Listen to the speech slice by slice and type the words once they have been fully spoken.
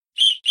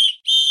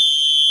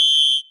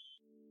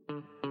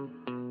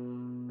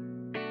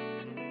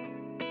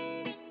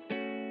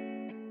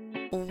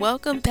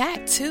Welcome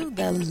back to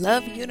the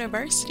Love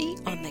University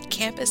on the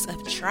campus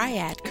of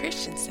Triad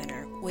Christian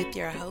Center with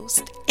your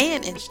host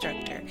and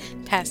instructor,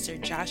 Pastor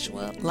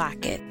Joshua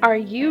Lockett. Are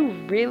you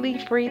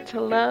really free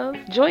to love?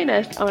 Join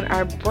us on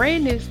our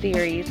brand new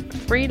series,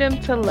 Freedom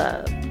to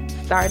Love.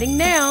 Starting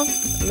now,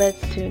 let's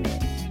tune in.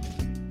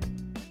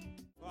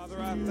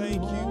 Father, I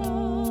thank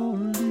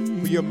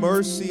you for your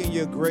mercy and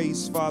your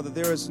grace, Father.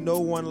 There is no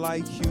one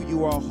like you.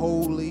 You are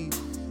holy.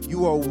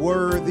 You are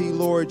worthy,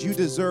 Lord. You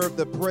deserve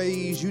the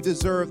praise. You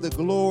deserve the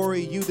glory.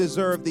 You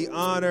deserve the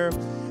honor.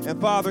 And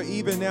Father,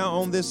 even now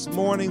on this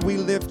morning, we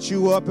lift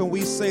you up and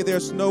we say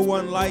there's no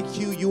one like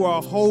you. You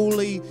are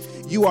holy.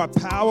 You are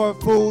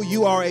powerful.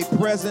 You are a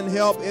present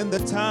help in the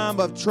time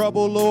of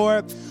trouble,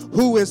 Lord.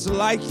 Who is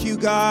like you,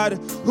 God?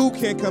 Who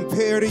can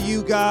compare to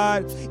you,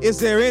 God? Is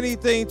there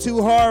anything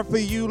too hard for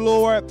you,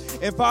 Lord?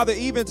 And Father,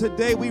 even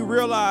today we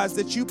realize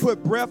that you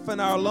put breath in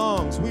our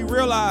lungs. We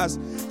realize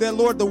that,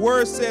 Lord, the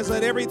word says,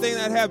 let everything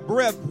that have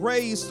breath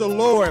praise the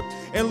Lord.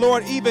 And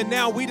Lord, even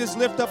now we just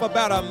lift up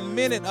about a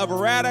minute of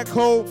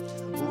radical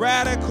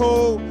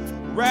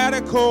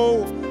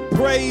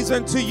praise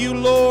unto you,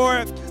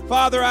 Lord.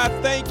 Father, I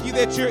thank you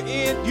that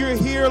you're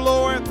here,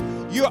 Lord.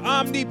 You're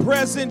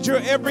omnipresent. You're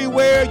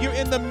everywhere. You're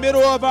in the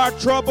middle of our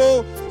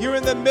trouble. You're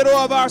in the middle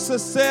of our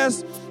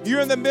success. You're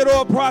in the middle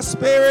of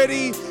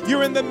prosperity.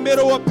 You're in the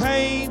middle of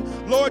pain.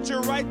 Lord,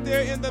 you're right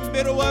there in the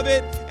middle of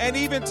it. And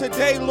even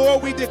today,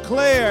 Lord, we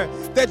declare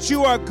that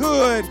you are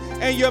good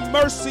and your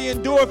mercy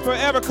endure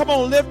forever. Come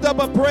on, lift up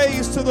a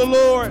praise to the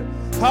Lord.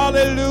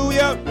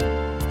 Hallelujah.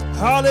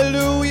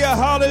 Hallelujah.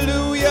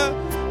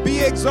 Hallelujah. Be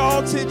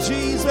exalted,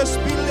 Jesus.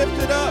 Be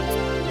lifted up.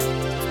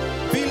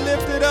 Be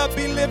lifted up,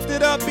 be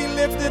lifted up, be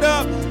lifted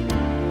up.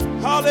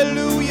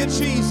 Hallelujah,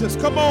 Jesus.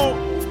 Come on.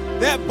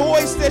 That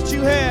voice that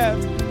you have.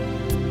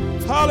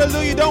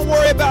 Hallelujah. Don't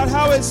worry about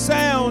how it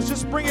sounds.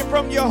 Just bring it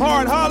from your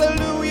heart.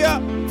 Hallelujah.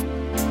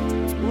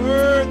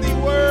 Worthy,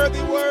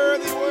 worthy,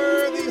 worthy,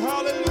 worthy.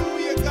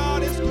 Hallelujah.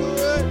 God is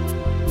good.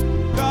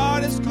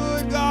 God is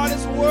good. God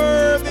is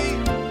worthy.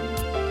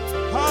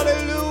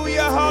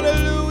 Hallelujah,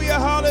 hallelujah,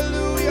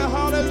 hallelujah,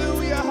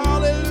 hallelujah,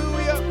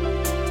 hallelujah.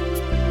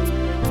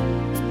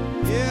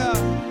 Yeah.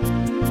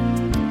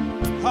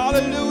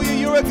 Hallelujah.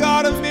 You're a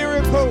God of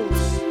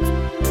miracles.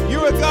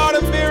 You're a God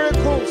of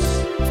miracles.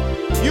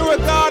 You're a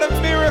God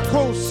of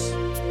miracles.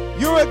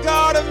 You're a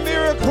God of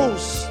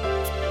miracles.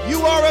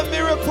 You are a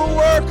miracle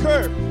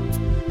worker.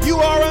 You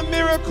are a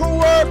miracle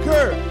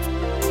worker.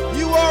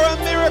 You are a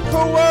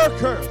miracle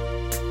worker.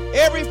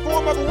 Every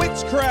form of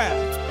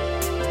witchcraft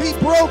be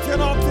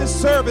broken off this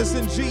service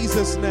in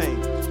Jesus'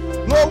 name.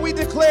 Lord, we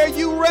declare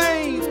you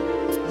reign.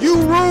 You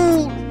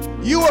rule.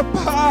 You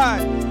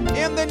abide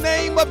in the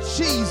name of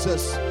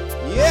Jesus.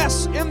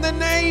 Yes, in the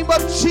name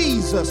of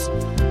Jesus.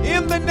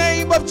 In the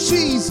name of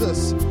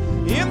Jesus.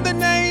 In the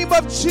name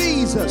of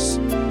Jesus.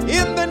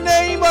 In the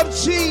name of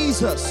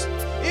Jesus.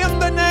 In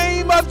the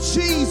name of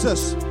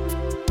Jesus.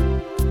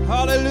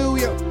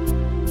 Hallelujah.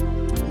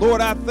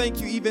 Lord, I thank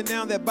you even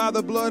now that by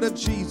the blood of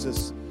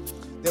Jesus,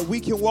 that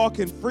we can walk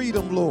in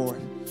freedom, Lord.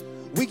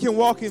 We can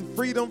walk in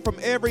freedom from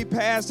every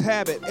past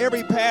habit,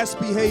 every past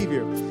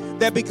behavior.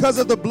 That because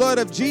of the blood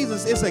of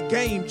Jesus, it's a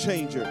game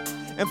changer.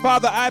 And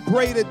Father, I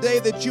pray today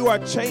that you are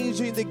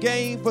changing the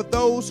game for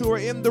those who are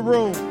in the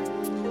room.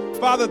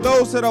 Father,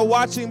 those that are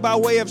watching by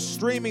way of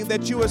streaming,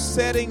 that you are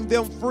setting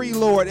them free,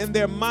 Lord, in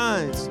their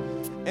minds.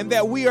 And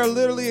that we are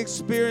literally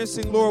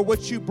experiencing, Lord,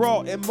 what you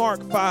brought in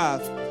Mark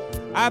 5.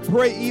 I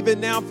pray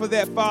even now for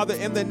that, Father,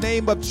 in the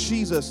name of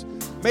Jesus.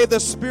 May the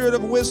spirit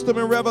of wisdom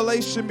and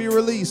revelation be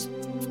released.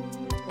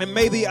 And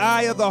may the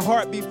eye of the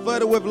heart be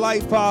flooded with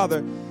light,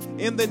 Father,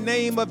 in the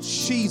name of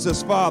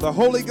Jesus, Father.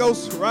 Holy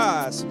Ghost,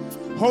 rise.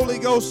 Holy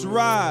Ghost,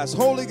 rise.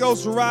 Holy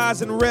Ghost,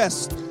 rise and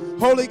rest.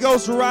 Holy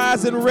Ghost,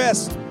 rise and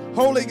rest.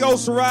 Holy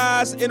Ghost,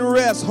 rise and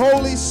rest.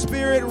 Holy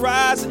Spirit,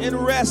 rise and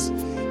rest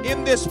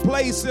in this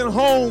place, in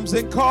homes,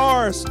 in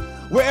cars,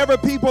 wherever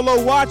people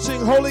are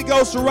watching. Holy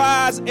Ghost,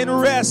 rise and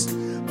rest.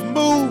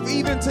 Move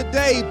even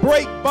today.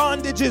 Break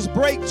bondages,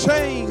 break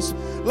chains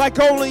like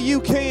only you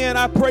can.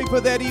 I pray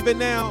for that even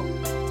now.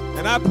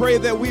 And I pray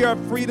that we are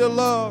free to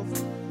love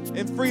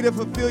and free to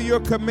fulfill your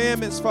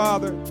commandments,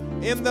 Father.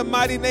 In the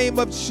mighty name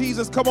of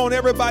Jesus. Come on,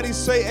 everybody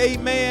say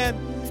amen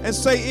and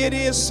say it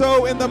is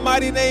so in the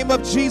mighty name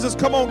of Jesus.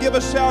 Come on, give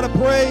a shout of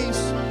praise.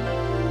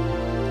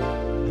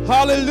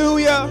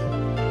 Hallelujah.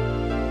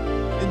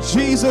 In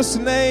Jesus'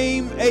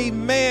 name,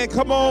 amen.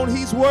 Come on,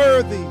 he's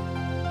worthy.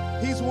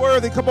 He's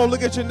worthy. Come on,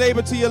 look at your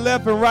neighbor to your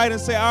left and right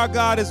and say, our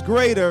God is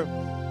greater.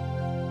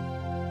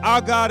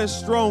 Our God is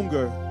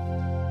stronger.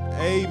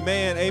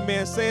 Amen.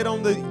 Amen. Say it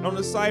on the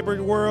cyber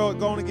world.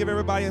 Going to give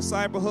everybody a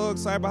cyber hug,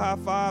 cyber high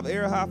five,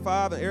 air high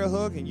five, and air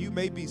hug, and you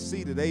may be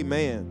seated.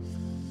 Amen.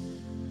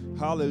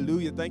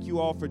 Hallelujah. Thank you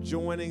all for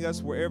joining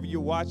us wherever you're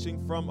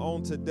watching from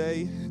on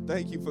today.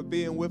 Thank you for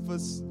being with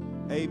us.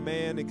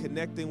 Amen. And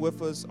connecting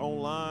with us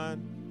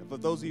online. And for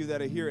those of you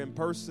that are here in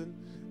person,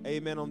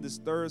 Amen. On this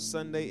third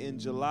Sunday in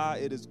July,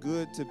 it is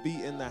good to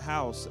be in the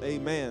house.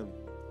 Amen.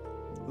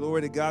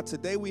 Glory to God.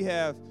 Today we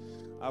have,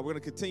 we're going to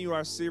continue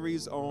our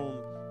series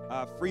on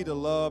Free to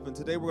Love. And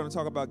today we're going to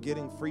talk about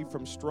getting free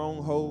from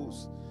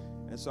strongholds.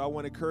 And so I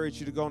want to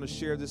encourage you to go on and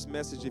share this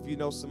message if you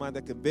know somebody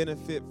that can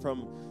benefit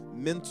from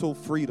mental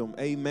freedom.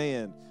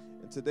 Amen.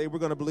 And today we're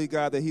going to believe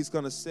God that he's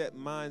going to set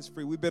minds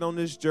free. We've been on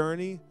this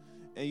journey.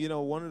 And, you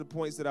know, one of the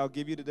points that I'll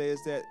give you today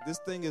is that this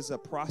thing is a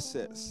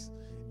process.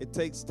 It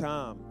takes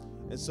time.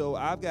 And so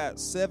I've got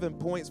 7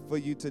 points for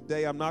you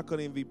today. I'm not going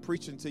to even be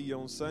preaching to you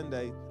on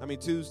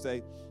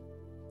Tuesday,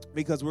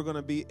 because we're going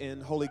to be in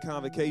Holy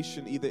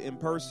Convocation, either in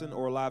person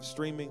or live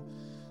streaming.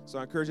 So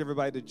I encourage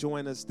everybody to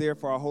join us there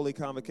for our Holy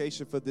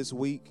Convocation for this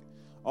week.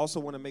 Also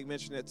want to make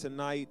mention that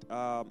tonight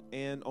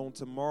and on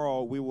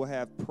tomorrow we will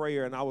have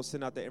prayer, and I will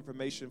send out the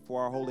information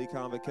for our Holy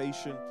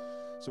Convocation.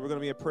 So we're going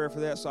to be in prayer for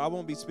that. So I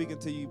won't be speaking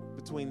to you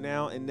between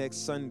now and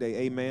next Sunday.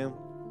 Amen.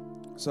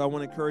 So I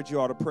want to encourage you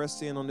all to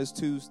press in on this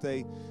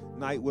Tuesday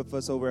night with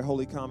us over at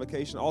Holy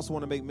Convocation. I also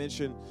want to make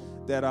mention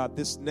that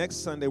this next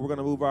Sunday we're going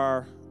to move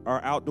our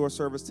outdoor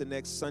service to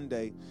next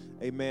Sunday.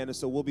 Amen. And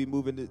so we'll be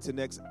moving it to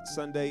next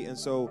Sunday. And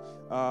so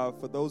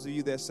for those of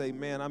you that say,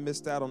 man, I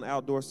missed out on the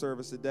outdoor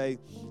service today,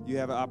 you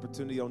have an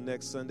opportunity on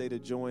next Sunday to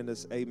join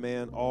us.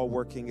 Amen. All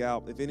working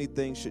out. If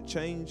anything should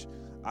change,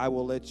 I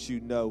will let you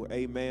know.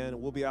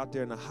 Amen. We'll be out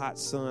there in the hot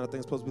sun. I think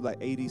it's supposed to be like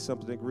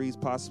 80-something degrees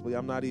possibly.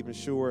 I'm not even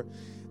sure.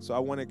 So I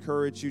want to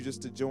encourage you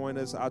just to join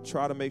us. I'll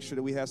try to make sure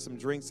that we have some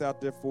drinks out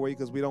there for you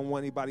because we don't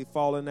want anybody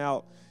falling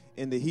out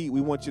in the heat.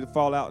 We want you to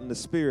fall out in the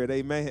spirit.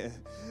 Amen.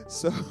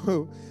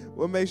 So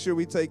we'll make sure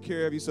we take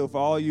care of you. So for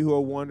all you who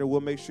are wondering,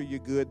 we'll make sure you're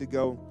good to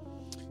go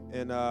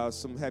and have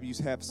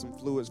some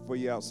fluids for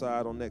you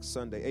outside on next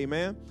Sunday.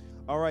 Amen.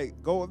 All right.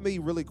 Go with me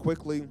really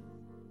quickly.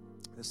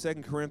 2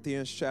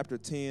 Corinthians chapter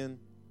 10.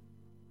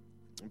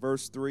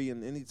 Verse 3,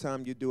 and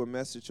anytime you do a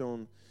message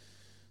on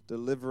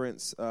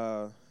deliverance,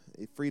 a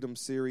freedom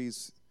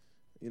series,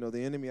 you know,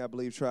 the enemy, I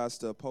believe, tries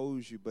to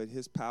oppose you, but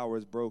his power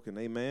is broken.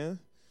 Amen?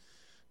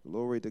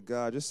 Glory to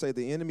God. Just say,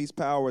 the enemy's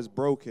power is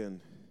broken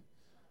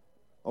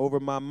over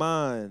my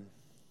mind,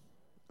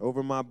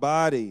 over my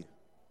body,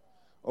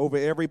 over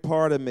every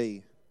part of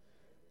me.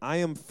 I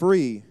am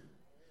free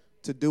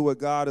to do what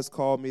God has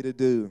called me to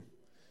do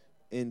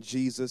in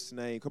Jesus'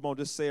 name. Come on,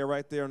 just say it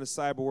right there on the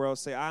cyber world.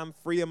 Say, I'm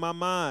free in my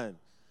mind.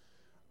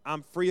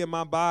 I'm free in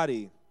my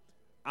body.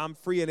 I'm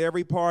free in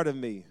every part of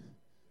me.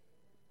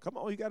 Come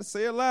on, you got to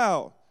say it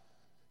loud.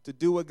 To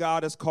do what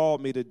God has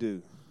called me to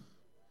do.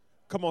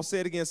 Come on, say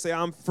it again. Say,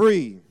 I'm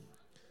free.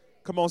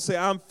 Come on, say,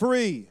 I'm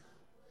free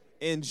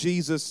in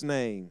Jesus'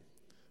 name.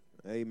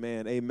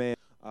 Amen, amen.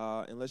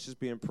 And let's just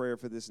be in prayer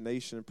for this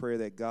nation, prayer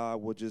that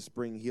God will just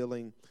bring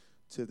healing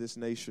to this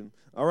nation.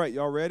 All right,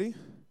 y'all ready?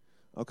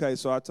 Okay,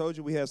 so I told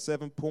you we have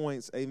 7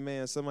 points.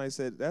 Amen. Somebody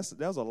said that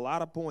was a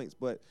lot of points,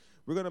 but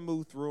we're going to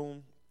move through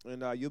them.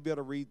 And you'll be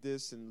able to read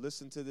this and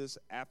listen to this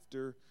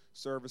after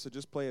service. So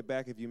just play it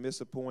back if you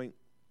miss a point.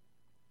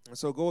 And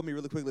so go with me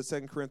really quickly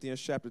to 2 Corinthians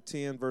chapter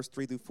 10, verse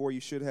 3 through 4. You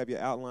should have your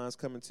outlines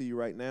coming to you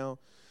right now.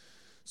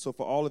 So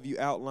for all of you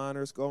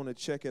outliners, go on and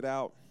check it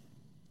out.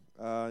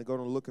 And go on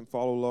and look and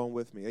follow along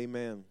with me.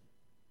 Amen.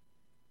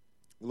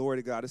 Glory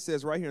to God. It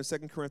says right here in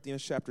 2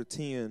 Corinthians chapter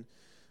 10,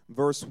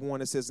 verse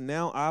 1, it says,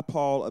 Now I,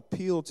 Paul,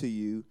 appeal to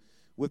you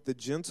with the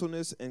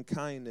gentleness and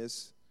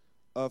kindness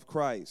of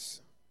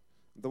Christ.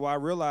 Though I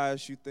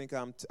realize you think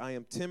I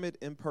am timid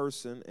in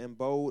person and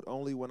bold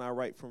only when I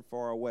write from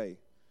far away.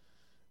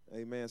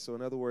 Amen. So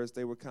in other words,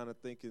 they were kind of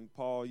thinking,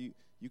 Paul, you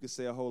could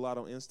say a whole lot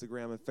on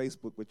Instagram and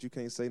Facebook, but you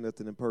can't say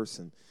nothing in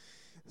person.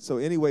 So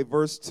anyway,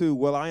 verse 2,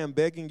 well, I am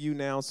begging you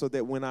now so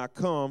that when I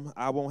come,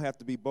 I won't have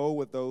to be bold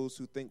with those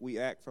who think we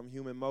act from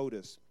human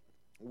motives.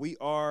 We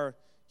are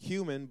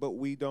human, but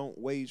we don't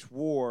wage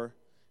war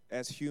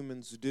as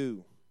humans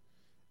do.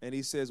 And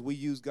he says we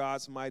use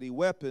God's mighty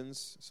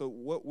weapons. So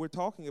what we're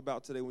talking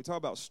about today, when we talk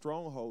about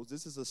strongholds,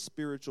 this is a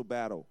spiritual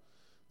battle.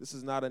 This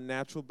is not a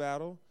natural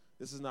battle.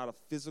 This is not a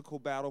physical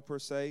battle per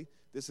se.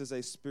 This is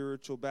a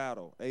spiritual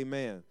battle.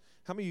 Amen.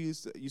 How many of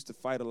you used to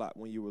fight a lot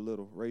when you were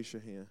little? Raise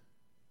your hand.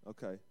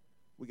 Okay.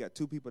 We got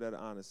 2 people that are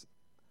honest.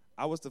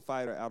 I was the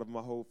fighter out of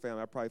my whole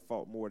family. I probably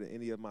fought more than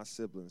any of my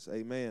siblings.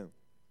 Amen.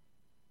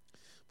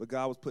 But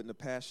God was putting a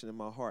passion in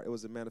my heart. It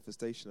was a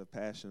manifestation of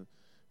passion.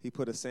 He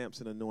put a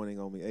Samson anointing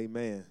on me.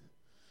 Amen.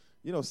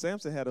 You know,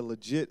 Samson had a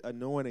legit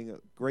anointing,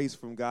 grace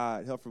from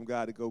God, help from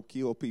God to go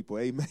kill people.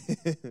 Amen.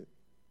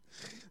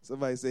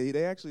 Somebody said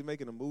they actually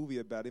making a movie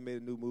about it. They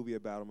made a new movie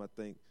about him, I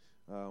think,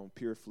 on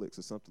Pure Flix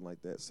or something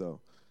like that.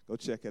 So go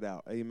check it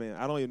out. Amen.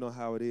 I don't even know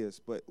how it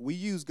is. But we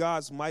use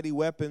God's mighty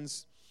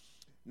weapons,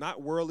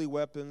 not worldly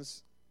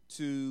weapons,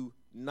 to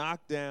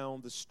knock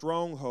down the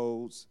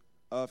strongholds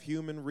of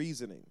human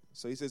reasoning.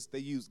 So he says they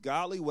use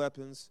godly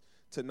weapons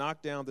to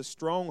knock down the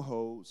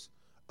strongholds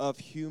of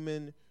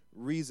human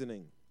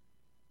reasoning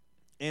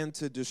and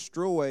to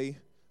destroy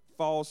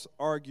false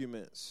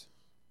arguments.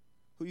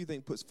 Who do you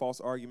think puts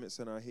false arguments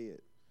in our head?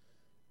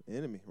 The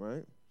enemy,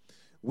 right?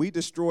 We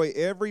destroy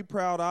every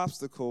proud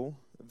obstacle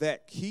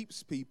that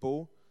keeps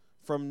people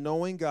from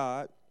knowing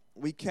God.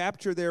 We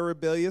capture their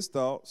rebellious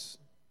thoughts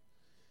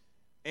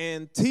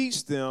and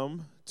teach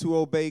them to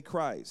obey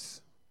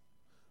Christ.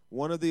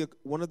 One of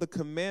the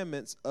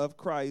commandments of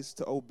Christ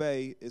to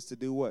obey is to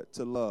do what?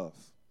 To love.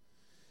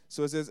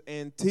 So it says,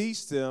 and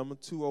teach them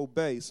to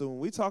obey. So when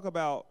we talk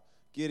about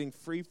getting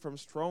free from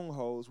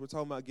strongholds, we're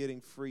talking about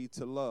getting free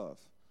to love.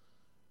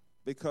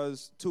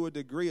 Because to a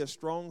degree, a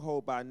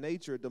stronghold by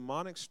nature, a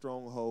demonic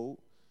stronghold,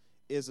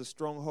 is a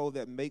stronghold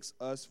that makes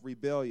us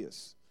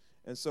rebellious.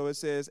 And so it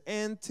says,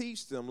 and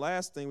teach them.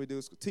 Last thing we do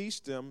is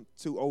teach them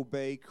to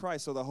obey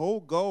Christ. So the whole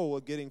goal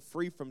of getting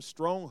free from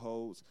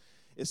strongholds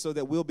is so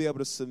that we'll be able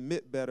to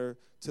submit better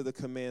to the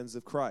commands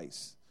of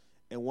Christ.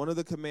 And one of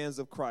the commands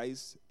of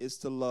Christ is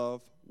to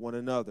love one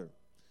another.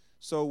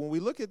 So when we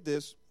look at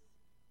this,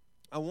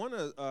 I want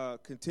to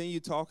continue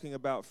talking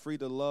about free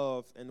to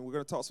love, and we're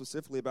going to talk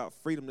specifically about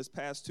freedom. This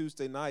past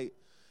Tuesday night,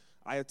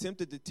 I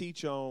attempted to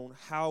teach on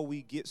how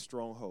we get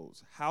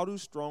strongholds. How do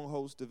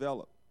strongholds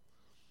develop?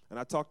 And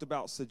I talked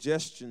about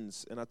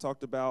suggestions, and I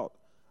talked about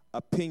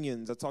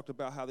opinions. I talked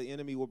about how the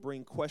enemy will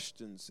bring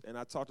questions, and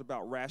I talked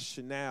about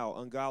rationale,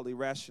 ungodly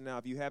rationale.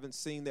 If you haven't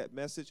seen that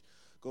message,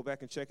 go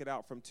back and check it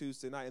out from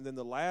Tuesday night. And then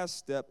the last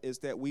step is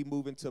that we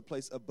move into a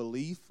place of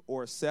belief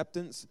or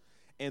acceptance,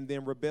 and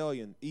then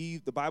rebellion.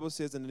 Eve, the Bible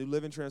says in the New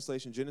Living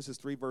Translation, Genesis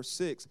 3, verse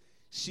 6,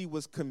 she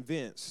was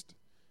convinced.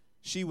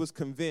 She was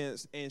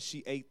convinced, and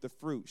she ate the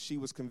fruit. She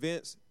was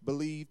convinced,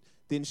 believed,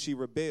 then she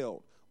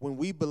rebelled. When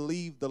we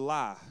believe the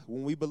lie,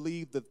 when we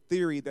believe the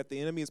theory that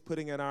the enemy is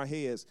putting in our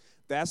heads,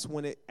 that's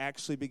when it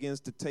actually begins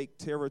to take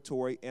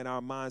territory in our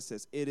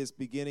mindsets. It is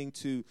beginning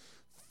to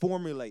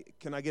formulate.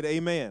 Can I get an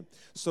amen?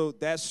 So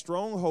that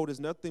stronghold is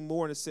nothing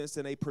more in a sense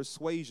than a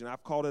persuasion.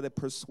 I've called it a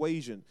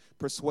persuasion.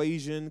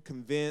 Persuasion,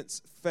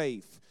 convince,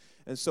 faith.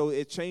 And so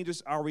it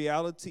changes our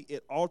reality.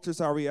 It alters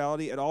our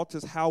reality. It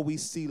alters how we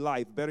see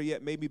life. Better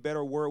yet, maybe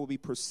better word would be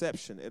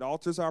perception. It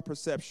alters our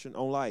perception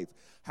on life,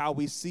 how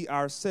we see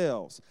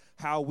ourselves,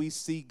 how we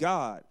see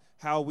God,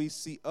 how we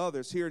see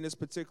others. Here in this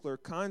particular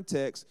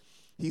context,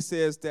 he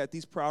says that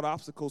these proud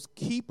obstacles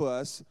keep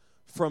us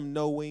from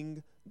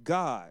knowing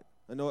God.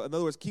 In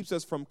other words, keeps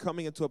us from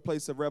coming into a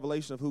place of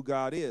revelation of who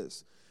God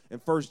is. In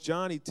 1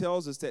 John, he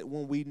tells us that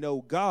when we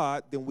know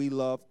God, then we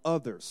love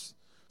others.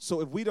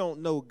 So if we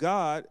don't know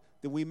God,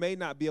 then we may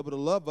not be able to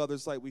love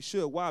others like we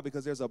should. Why?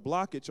 Because there's a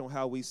blockage on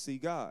how we see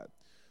God.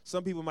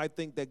 Some people might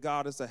think that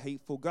God is a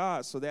hateful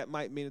God, so that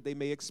might mean that they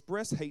may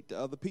express hate to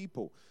other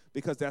people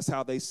because that's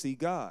how they see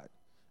God.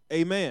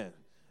 Amen.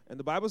 And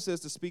the Bible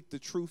says to speak the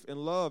truth in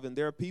love, and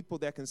there are people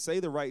that can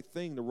say the right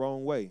thing the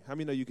wrong way. How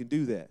many know you can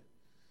do that?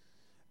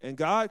 And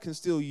God can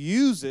still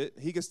use it.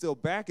 He can still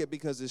back it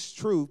because it's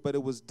truth, but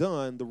it was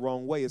done the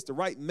wrong way. It's the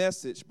right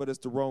message, but it's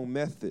the wrong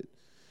method.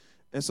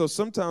 And so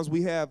sometimes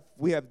we have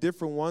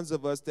different ones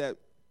of us that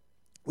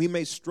we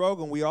may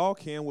struggle, and we all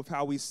can, with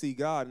how we see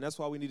God. And that's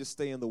why we need to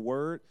stay in the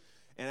Word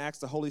and ask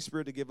the Holy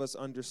Spirit to give us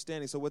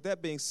understanding. So with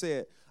that being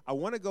said, I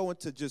want to go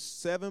into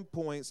just 7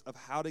 points of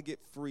how to get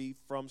free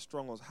from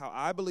strongholds, how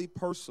I believe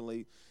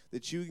personally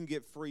that you can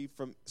get free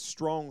from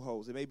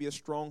strongholds. It may be a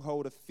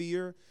stronghold of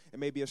fear. It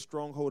may be a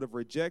stronghold of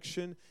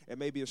rejection. It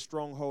may be a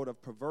stronghold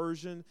of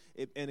perversion.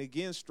 And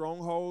again,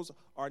 strongholds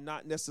are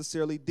not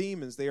necessarily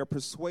demons. They are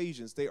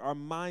persuasions. They are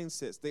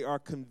mindsets. They are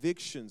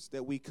convictions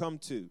that we come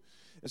to.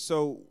 And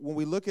so when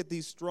we look at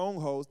these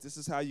strongholds, this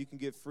is how you can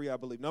get free, I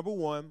believe. Number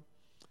one,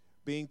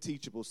 being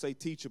teachable. Say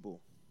teachable.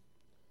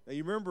 Now,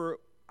 you remember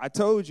I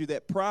told you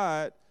that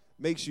pride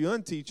makes you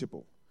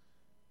unteachable.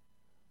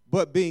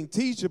 But being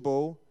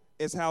teachable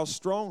is how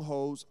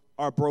strongholds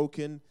are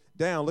broken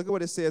down. Look at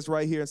what it says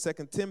right here in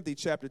 2 Timothy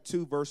chapter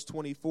 2, verse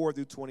 24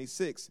 through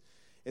 26.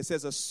 It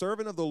says, a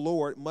servant of the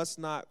Lord must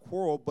not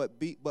quarrel,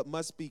 but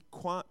must be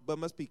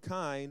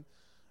kind.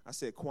 I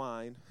said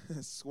quine,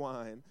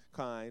 swine,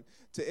 kind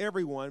to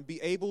everyone. Be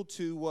able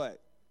to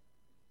what?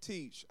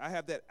 Teach. I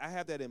have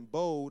that in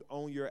bold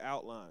on your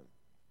outline.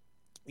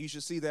 You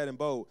should see that in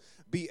bold.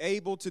 Be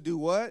able to do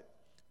what?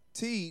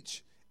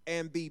 Teach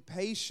and be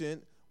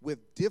patient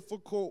with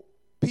difficult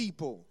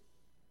people.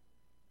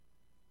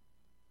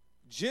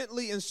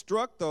 Gently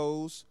instruct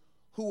those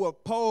who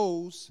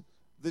oppose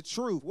the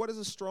truth. What does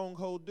a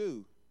stronghold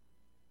do?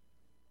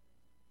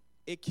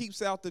 It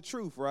keeps out the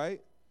truth,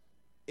 right?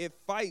 It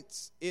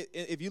fights.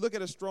 If you look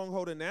at a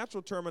stronghold in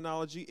natural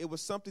terminology, it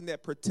was something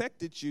that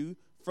protected you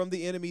from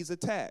the enemy's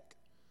attack.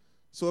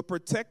 So it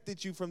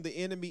protected you from the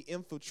enemy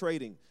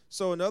infiltrating.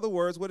 So in other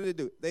words, what did it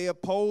do? They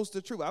opposed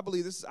the truth. I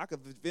believe I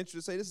could venture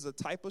to say this is a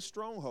type of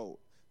stronghold.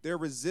 They're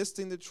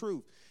resisting the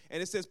truth.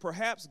 And it says,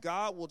 perhaps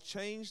God will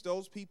change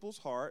those people's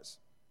hearts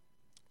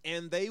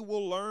and they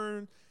will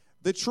learn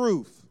the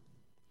truth.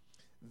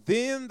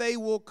 Then they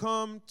will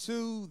come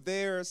to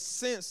their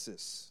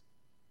senses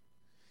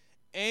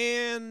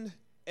and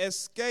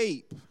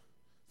escape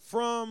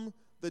from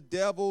the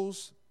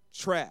devil's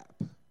trap.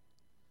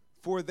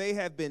 For they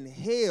have been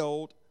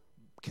held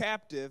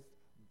captive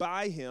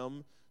by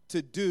him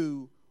to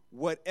do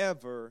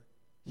whatever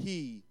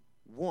he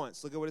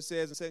wants. Look at what it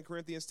says in 2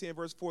 Corinthians 10,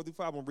 verse 4 through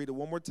 5. I'm going to read it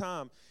one more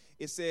time.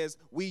 It says,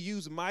 we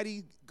use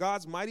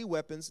God's mighty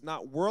weapons,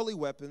 not worldly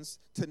weapons,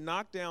 to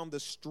knock down the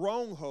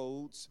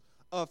strongholds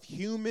of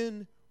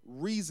human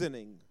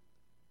reasoning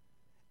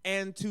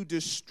and to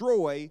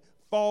destroy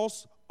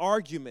false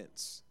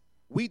arguments.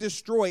 We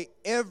destroy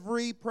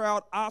every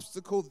proud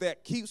obstacle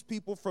that keeps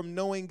people from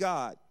knowing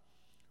God.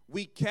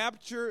 We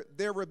capture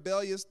their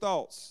rebellious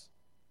thoughts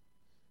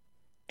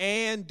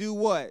and do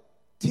what?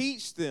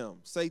 Teach them.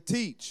 Say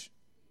teach.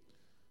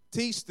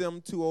 Teach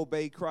them to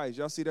obey Christ.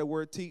 Y'all see that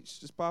word teach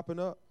just popping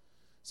up?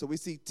 So we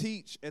see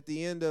teach at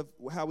the end of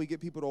how we get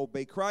people to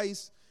obey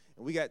Christ.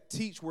 And we got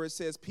teach where it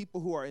says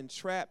people who are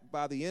entrapped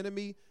by the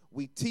enemy,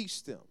 we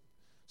teach them.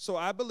 So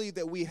I believe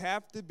that we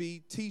have to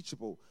be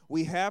teachable.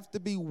 We have to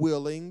be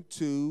willing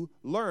to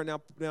learn.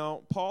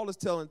 Now Paul is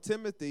telling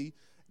Timothy,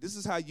 this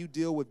is how you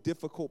deal with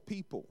difficult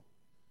people.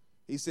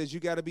 He says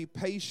you got to be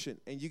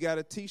patient and you got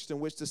to teach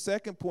them, which the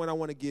second point I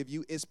want to give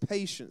you is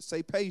patience.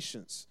 Say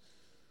patience.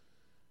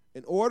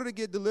 In order to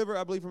get delivered,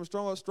 I believe, from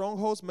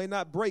strongholds may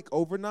not break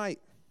overnight.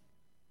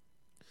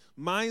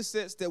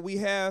 Mindsets that we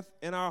have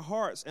in our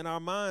hearts and our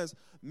minds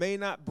may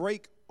not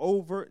break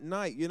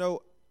overnight. You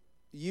know,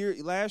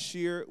 last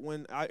year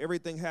when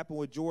everything happened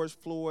with George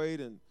Floyd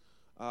and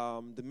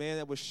the man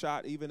that was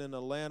shot even in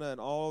Atlanta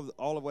and all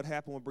of what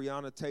happened with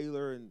Breonna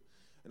Taylor and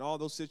all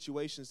those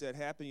situations that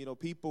happened, you know,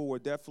 people were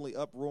definitely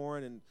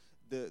uproaring and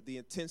the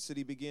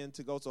intensity began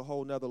to go to a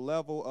whole nother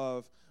level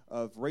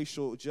of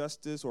racial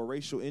justice or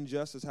racial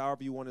injustice,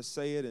 however you want to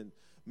say it. And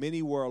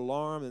many were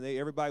alarmed, and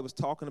everybody was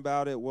talking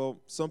about it. Well,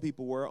 some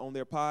people were on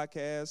their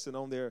podcasts and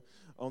on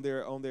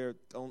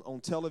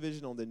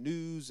television, on the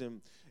news, and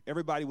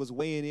everybody was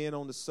weighing in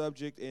on the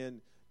subject.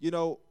 And you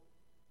know,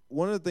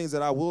 one of the things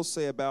that I will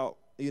say about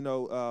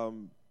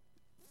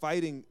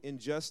fighting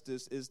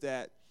injustice is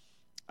that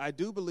I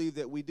do believe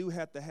that we do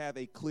have to have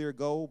a clear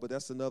goal, but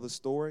that's another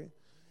story.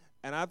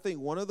 And I think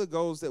one of the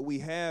goals that we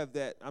have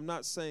that I'm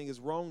not saying is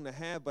wrong to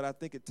have, but I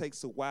think it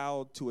takes a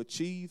while to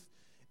achieve,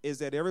 is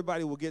that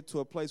everybody will get to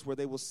a place where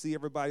they will see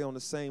everybody on the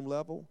same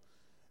level,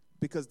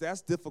 because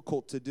that's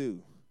difficult to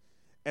do.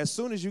 As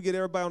soon as you get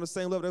everybody on the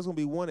same level, there's going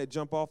to be one that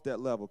jump off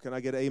that level. Can I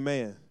get an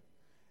amen?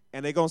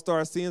 And they're going to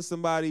start seeing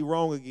somebody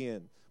wrong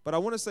again. But I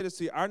want to say this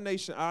to you. Our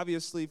nation,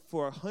 obviously,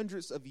 for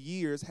hundreds of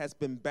years has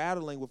been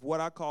battling with what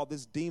I call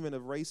this demon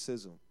of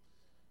racism.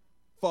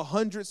 For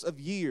hundreds of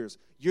years.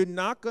 You're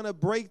not going to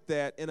break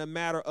that in a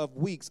matter of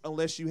weeks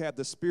unless you have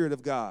the Spirit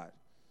of God.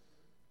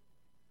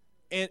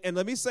 And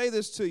let me say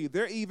this to you.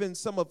 There are even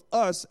some of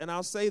us, and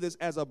I'll say this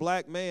as a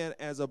black man,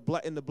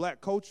 in the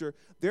black culture,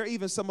 there are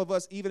even some of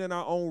us, even in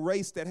our own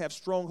race, that have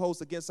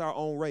strongholds against our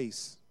own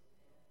race.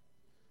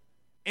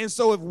 And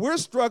so if we're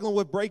struggling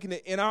with breaking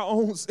it in our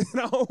own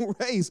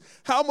race,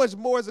 how much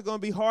more is it going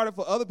to be harder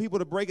for other people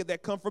to break it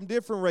that come from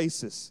different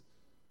races?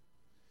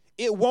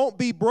 It won't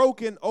be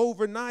broken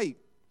overnight.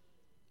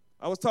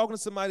 I was talking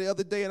to somebody the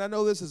other day, and I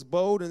know this is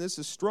bold and this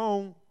is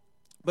strong,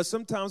 but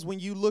sometimes when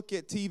you look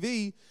at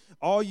TV,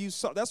 all you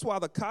saw, that's why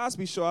the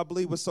Cosby Show, I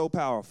believe, was so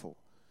powerful.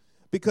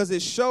 Because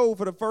it showed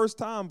for the first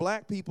time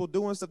black people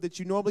doing stuff that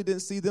you normally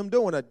didn't see them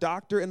doing, a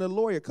doctor and a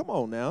lawyer. Come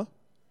on now.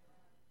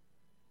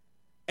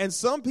 And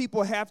some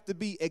people have to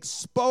be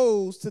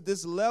exposed to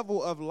this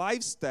level of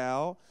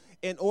lifestyle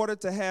in order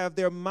to have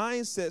their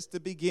mindsets to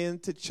begin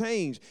to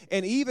change.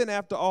 And even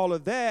after all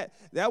of that,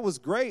 that was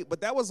great,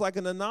 but that was like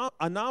an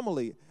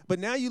anomaly. But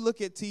now you look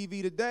at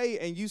TV today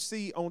and you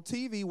see on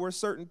TV where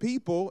certain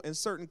people and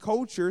certain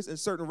cultures and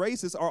certain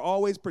races are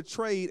always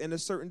portrayed in a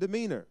certain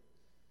demeanor.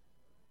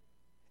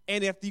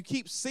 And if you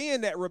keep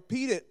seeing that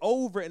repeated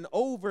over and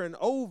over and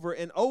over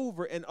and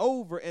over and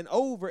over and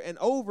over and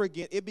over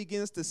again, it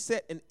begins to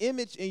set an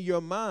image in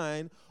your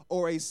mind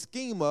or a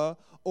schema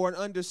or an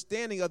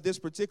understanding of this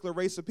particular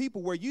race of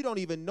people where you don't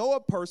even know a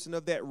person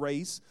of that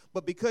race,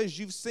 but because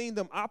you've seen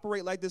them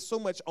operate like this so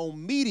much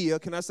on media,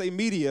 can I say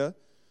media,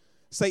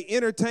 say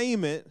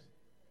entertainment,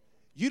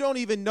 you don't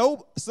even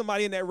know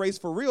somebody in that race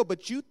for real,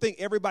 but you think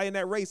everybody in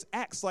that race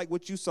acts like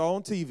what you saw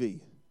on TV.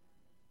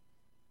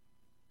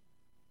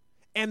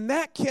 And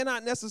that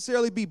cannot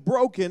necessarily be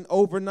broken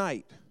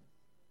overnight.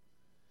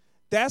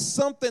 That's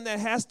something that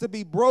has to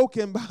be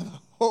broken by the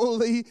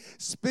Holy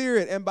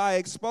Spirit and by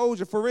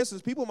exposure. For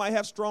instance, people might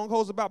have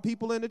strongholds about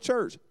people in the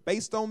church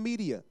based on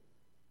media.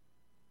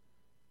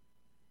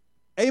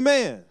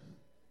 Amen.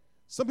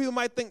 Some people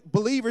might think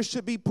believers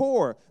should be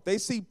poor. They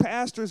see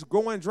pastors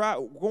going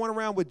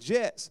around with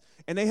jets,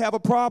 and they have a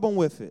problem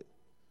with it.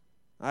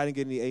 I didn't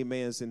get any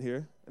amens in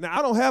here. Now,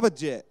 I don't have a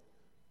jet.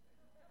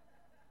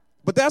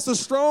 But that's a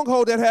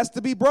stronghold that has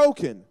to be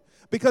broken,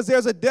 because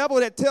there's a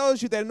devil that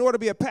tells you that in order to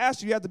be a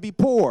pastor, you have to be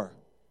poor.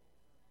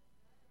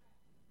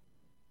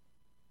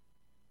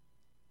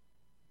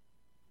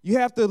 You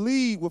have to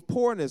lead with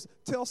poorness.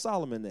 Tell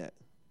Solomon that.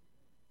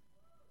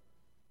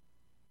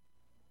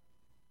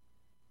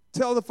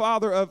 Tell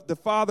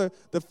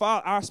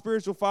our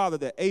spiritual father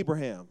that,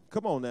 Abraham.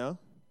 Come on now.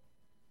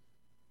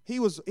 He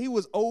was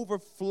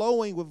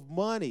overflowing with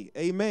money.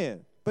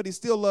 Amen. But he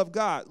still loved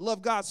God.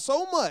 Loved God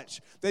so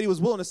much that he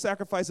was willing to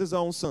sacrifice his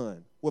own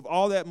son with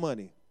all that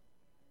money.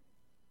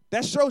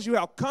 That shows you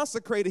how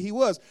consecrated he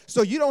was.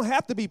 So you don't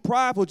have to be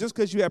prideful just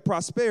because you have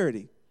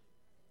prosperity.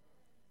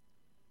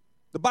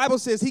 The Bible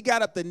says he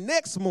got up the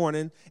next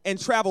morning and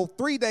traveled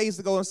 3 days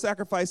to go and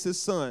sacrifice his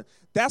son.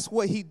 That's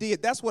what he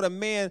did. That's what a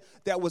man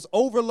that was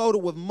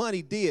overloaded with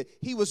money did.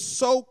 He was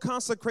so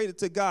consecrated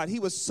to God. He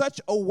was such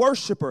a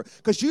worshiper,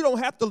 because you don't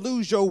have to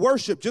lose your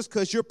worship just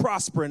because you're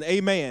prospering.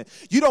 Amen.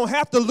 You don't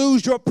have to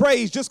lose your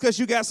praise just because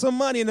you got some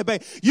money in the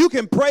bank. You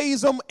can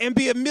praise him and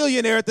be a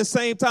millionaire at the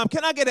same time.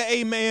 Can I get an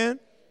amen?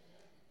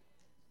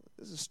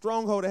 This is a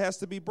stronghold that has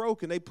to be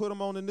broken. They put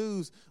them on the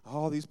news.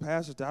 All these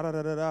pastors,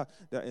 da-da-da-da-da.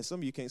 And some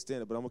of you can't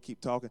stand it, but I'm going to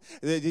keep talking.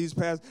 These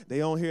pastors,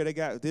 they on here, they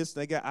got this,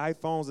 they got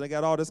iPhones, and they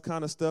got all this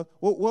kind of stuff.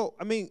 Well,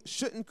 I mean,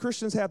 shouldn't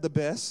Christians have the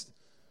best?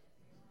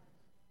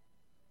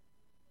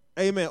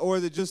 Amen. Or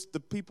is it just the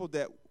people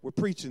that we're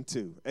preaching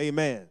to?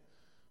 Amen.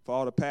 For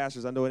all the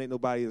pastors, I know it ain't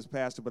nobody that's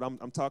pastor, but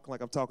I'm talking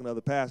like I'm talking to other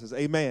pastors.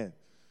 Amen.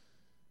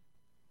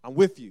 I'm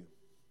with you.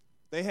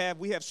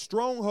 We have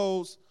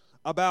strongholds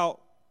about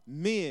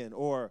men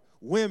or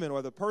women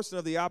or the person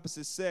of the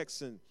opposite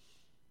sex, and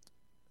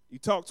you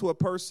talk to a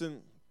person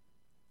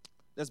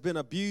that's been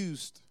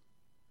abused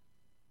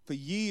for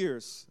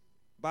years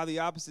by the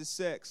opposite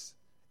sex,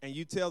 and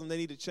you tell them they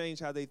need to change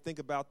how they think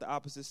about the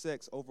opposite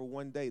sex over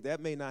one day. That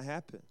may not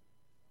happen,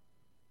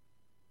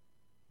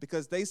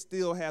 because they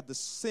still have the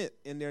scent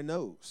in their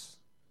nose.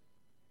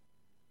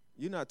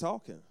 You're not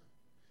talking.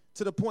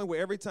 To the point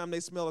where every time they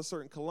smell a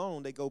certain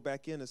cologne, they go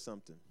back into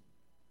something.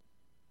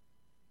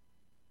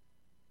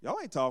 Y'all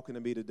ain't talking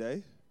to me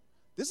today.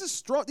 These are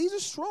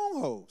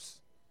strongholds.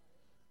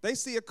 They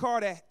see a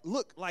car that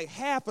look like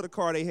half of the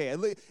car they had.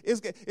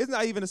 It's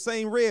not even the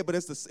same red, but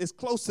it's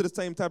close to the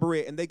same type of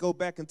red, and they go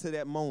back into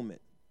that moment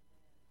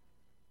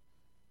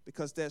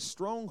because that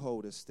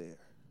stronghold is there.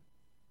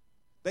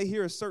 They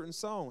hear a certain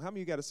song. How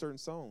many of you got a certain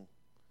song?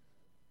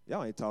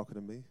 Y'all ain't talking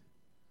to me.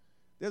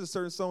 There's a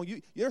certain song.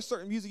 There's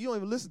certain music you don't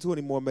even listen to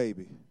anymore,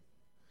 maybe,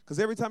 because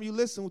every time you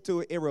listen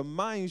to it, it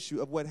reminds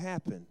you of what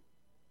happened.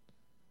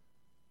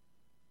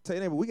 Tell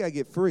your neighbor, we got to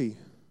get free.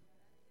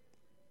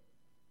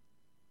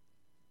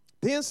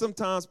 Then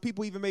sometimes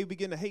people even may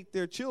begin to hate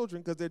their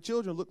children because their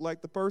children look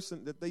like the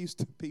person that they used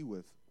to be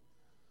with.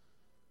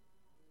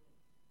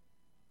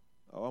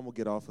 Oh, I'm going to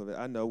get off of it.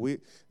 I know.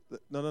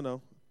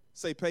 No.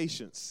 Say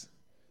patience.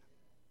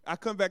 I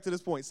come back to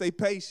this point. Say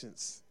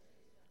patience.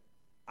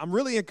 I'm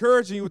really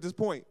encouraging you with this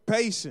point.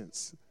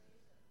 Patience.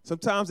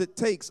 Sometimes it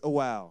takes a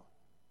while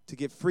to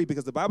get free,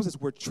 because the Bible says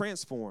we're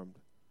transformed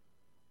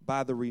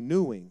by the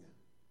renewing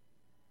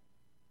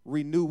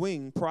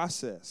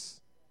process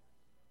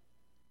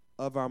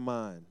of our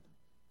mind.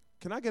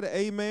 Can I get an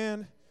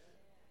amen?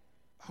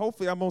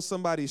 Hopefully I'm on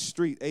somebody's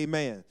street.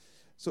 Amen.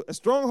 So a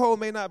stronghold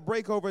may not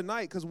break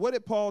overnight, because what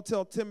did Paul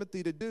tell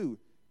Timothy to do?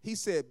 He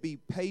said, be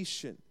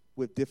patient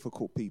with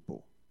difficult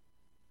people.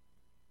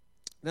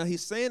 Now,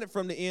 he's saying it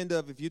from the end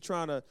of, if you're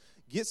trying to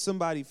get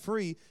somebody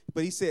free,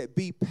 but he said,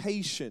 be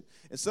patient.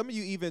 And some of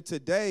you, even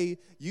today,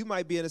 you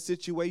might be in a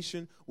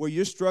situation where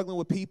you're struggling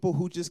with people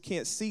who just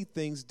can't see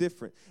things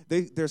different.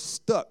 They're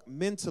stuck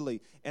mentally.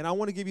 And I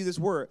want to give you this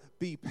word,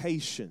 be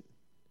patient.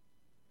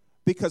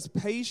 Because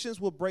patience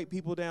will break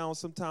people down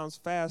sometimes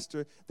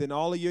faster than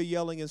all of your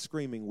yelling and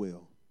screaming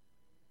will.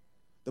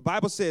 The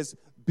Bible says,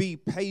 be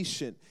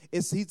patient. He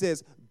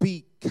says,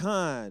 be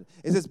kind.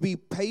 It says, be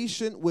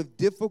patient with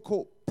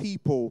difficult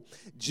people.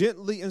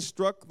 Gently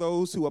instruct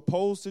those who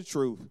oppose the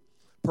truth.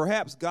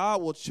 Perhaps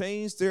God will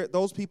change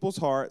those people's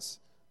hearts,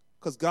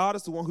 because God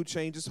is the one who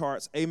changes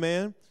hearts.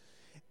 Amen.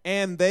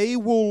 And they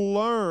will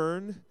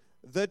learn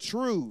the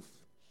truth.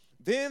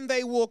 Then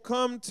they will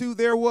come to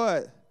their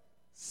what?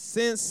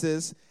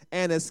 Senses,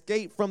 and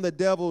escape from the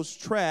devil's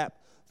trap,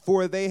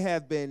 for they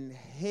have been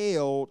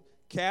held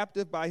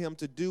captive by him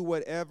to do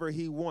whatever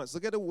he wants.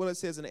 Look at what it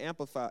says in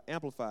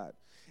Amplified.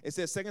 It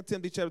says 2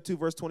 Timothy chapter 2,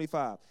 verse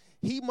 25.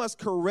 He must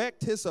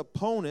correct his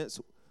opponents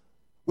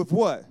with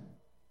what?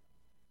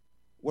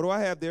 What do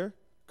I have there?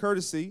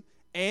 Courtesy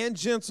and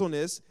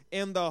gentleness,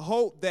 in the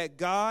hope that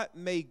God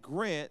may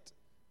grant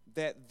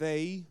that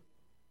they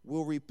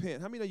will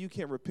repent. How many know you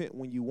can't repent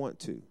when you want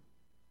to?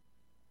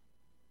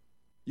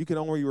 You can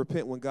only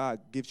repent when God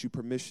gives you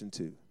permission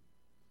to.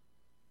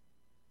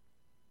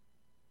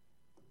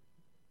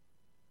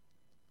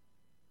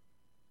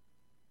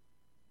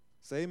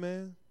 Say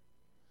amen.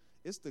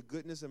 It's the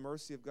goodness and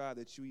mercy of God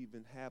that you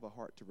even have a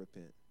heart to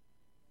repent.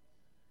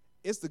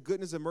 It's the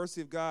goodness and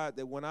mercy of God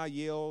that when I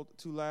yell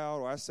too loud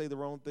or I say the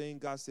wrong thing,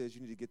 God says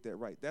you need to get that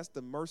right. That's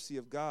the mercy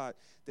of God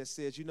that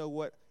says, you know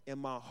what, in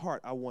my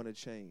heart I want to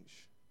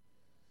change.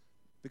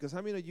 Because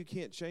how many of you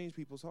can't change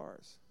people's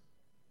hearts?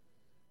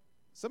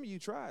 Some of you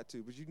tried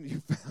to, but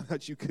you found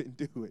out you couldn't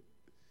do it.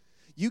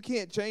 You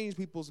can't change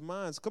people's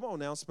minds. Come on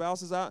now,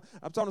 spouses. I'm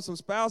talking to some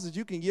spouses.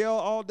 You can yell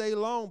all day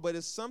long, but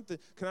it's something.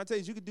 Can I tell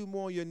you can do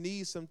more on your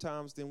knees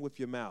sometimes than with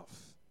your mouth.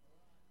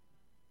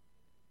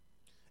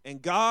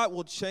 And God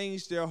will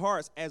change their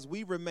hearts as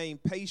we remain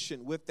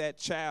patient with that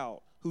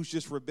child who's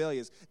just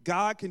rebellious.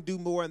 God can do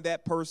more in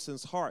that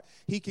person's heart.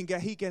 He can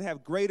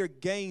have greater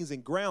gains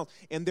and grounds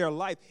in their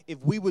life if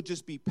we would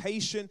just be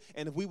patient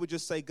and if we would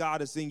just say,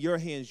 God, it's in your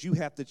hands. You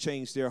have to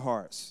change their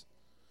hearts.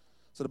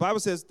 So the Bible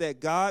says that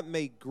God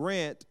may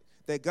grant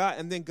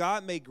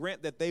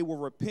that they will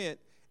repent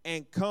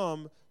and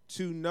come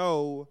to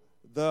know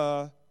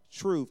the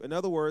truth. In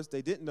other words,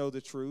 they didn't know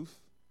the truth.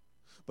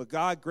 But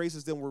God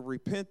graces them with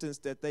repentance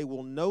that they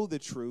will know the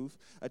truth.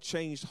 A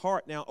changed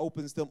heart now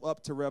opens them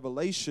up to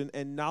revelation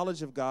and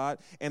knowledge of God.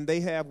 And they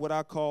have what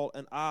I call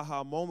an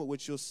aha moment,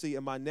 which you'll see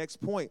in my next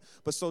point.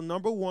 But so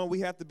number one,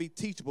 we have to be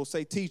teachable.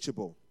 Say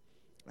teachable.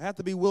 I have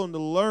to be willing to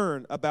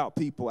learn about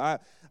people. I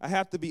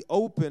have to be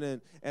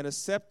open and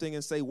accepting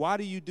and say, why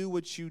do you do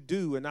what you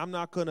do? And I'm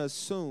not going to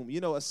assume.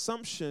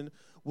 Assumption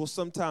will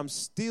sometimes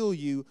steal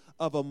you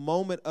of a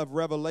moment of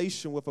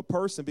revelation with a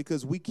person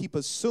because we keep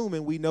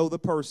assuming we know the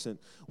person.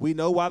 We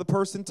know why the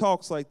person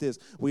talks like this.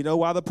 We know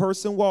why the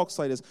person walks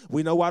like this.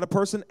 We know why the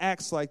person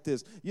acts like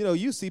this.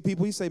 You see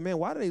people, you say, man,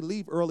 why do they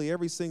leave early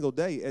every single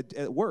day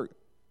at work?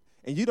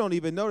 And you don't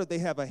even know that they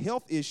have a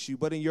health issue,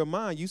 but in your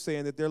mind, you're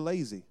saying that they're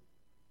lazy.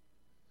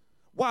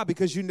 Why?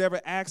 Because you never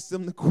asked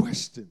them the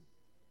question.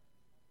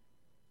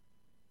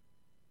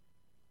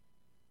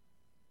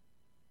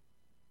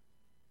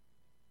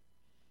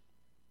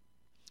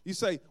 You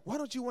say, why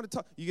don't you want to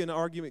talk? You get in an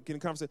argument, get in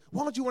a conversation.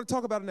 Why don't you want to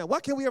talk about it now? Why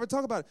can't we ever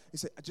talk about it? You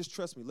say, just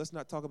trust me. Let's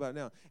not talk about it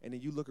now. And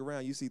then you look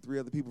around, you see 3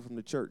 other people from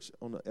the church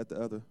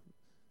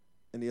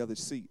in the other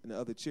seat, in the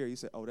other chair. You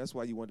say, oh, that's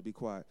why you want to be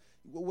quiet.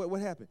 What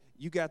happened?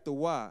 You got the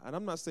why. And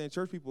I'm not saying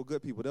church people are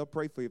good people. They'll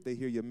pray for you if they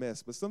hear your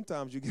mess. But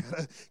sometimes you got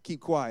to keep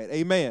quiet.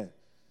 Amen.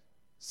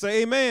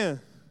 Say amen.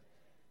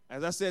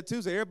 As I said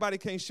Tuesday, everybody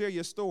can't share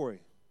your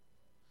story.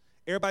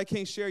 Everybody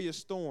can't share your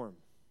storm.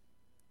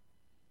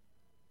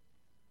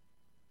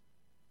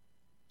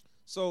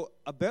 So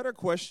a better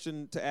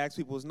question to ask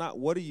people is not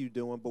what are you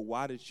doing, but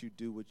why did you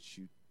do what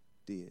you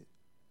did?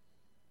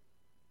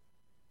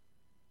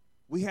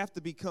 We have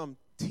to become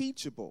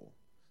teachable.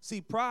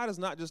 See, pride is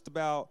not just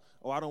about,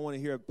 I don't want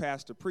to hear a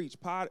pastor preach.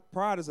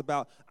 Pride is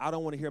about, I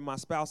don't want to hear my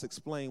spouse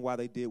explain why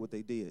they did what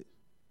they did.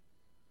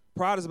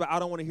 Pride is about, I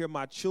don't want to hear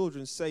my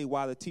children say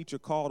why the teacher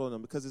called on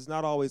them, because it's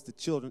not always the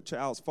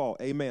child's fault.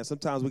 Amen.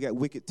 Sometimes we got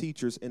wicked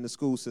teachers in the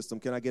school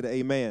system. Can I get an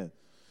amen?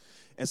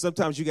 And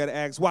sometimes you got to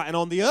ask why. And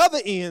on the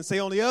other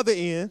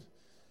end,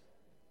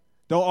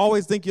 don't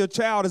always think your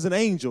child is an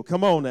angel.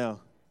 Come on now.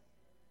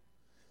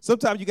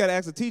 Sometimes you got to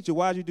ask the teacher,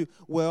 why did you do?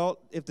 Well,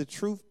 if the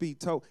truth be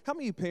told, how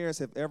many parents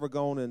have ever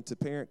gone into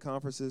parent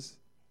conferences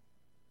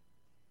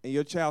and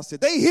your child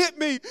said, they hit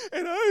me,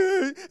 and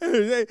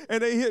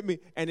they hit me,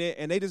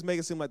 and they just make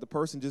it seem like the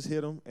person just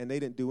hit them and they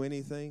didn't do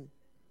anything?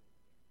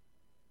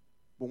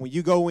 But when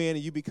you go in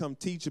and you become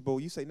teachable,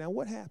 you say, now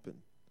what happened?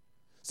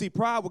 See,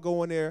 pride will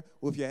go in there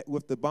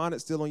with the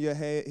bonnet still on your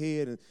head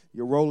and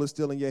your roller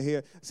still in your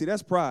hair. See,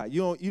 that's pride.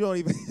 You don't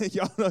even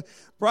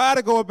pride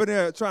to go up in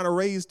there trying to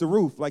raise the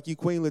roof like you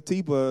Queen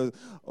Latifah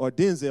or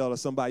Denzel or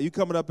somebody. You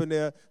coming up in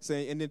there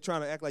saying and then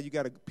trying to act like you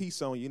got a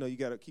piece on you. You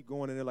got to keep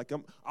going in there like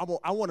I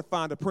want to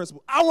find the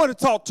principal. I want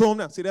to talk to him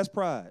now. See, that's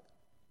pride.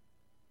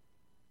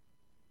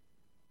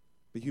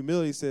 But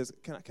humility says,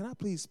 can I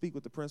please speak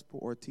with the principal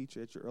or a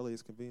teacher at your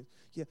earliest convenience?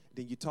 Yeah.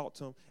 Then you talk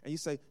to them, and you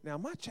say, now,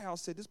 my child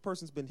said this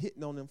person's been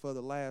hitting on them for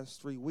the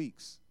last 3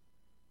 weeks.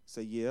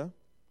 Say, yeah.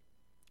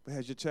 But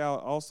has your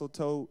child also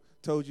told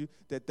you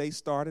that they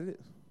started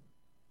it?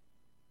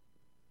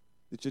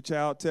 Did your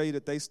child tell you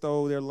that they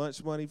stole their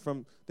lunch money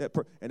from that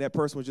and that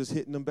person was just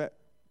hitting them back?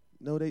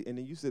 No, and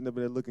then you sitting up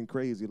there looking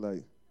crazy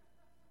like,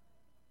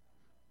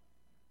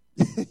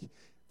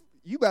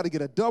 you about to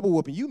get a double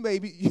whooping. You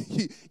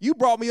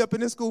brought me up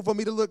in this school for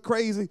me to look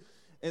crazy.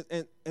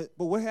 But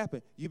what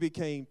happened? You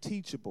became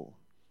teachable.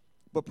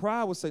 But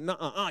pride would say,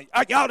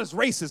 y'all just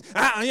racist.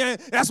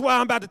 That's why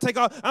I'm about to take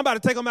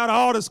them out of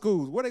all the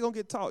schools. Where they gonna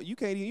get taught? You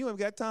haven't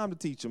got time to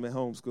teach them at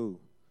home school.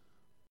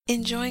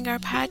 Enjoying our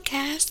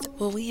podcast?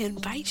 Well, we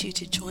invite you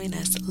to join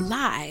us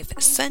live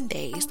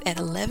Sundays at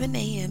 11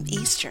 a.m.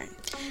 Eastern.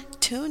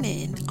 Tune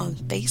in on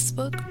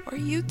Facebook or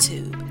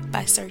YouTube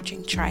by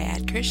searching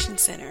Triad Christian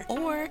Center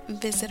or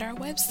visit our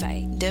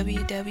website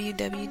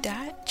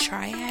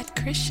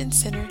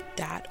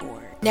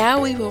www.triadchristiancenter.org. Now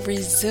we will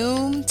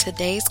resume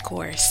today's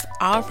course,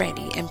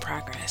 already in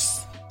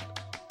progress.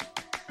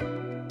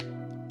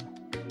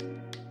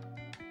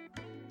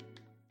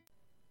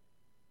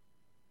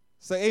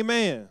 Say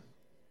amen.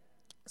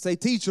 Say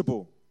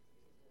teachable.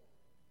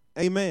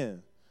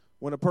 Amen.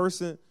 When a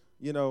person,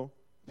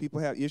 people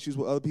have issues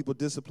with other people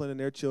disciplining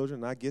their children,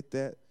 and I get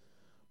that.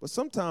 But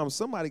sometimes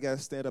somebody got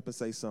to stand up and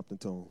say something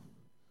to them.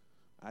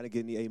 I didn't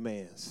get any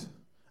amens.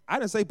 I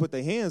didn't say put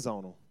their hands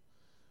on them,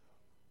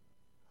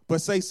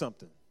 but say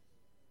something.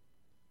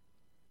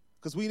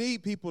 Because we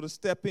need people to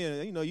step in.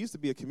 It used to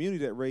be a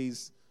community that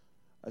raised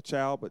a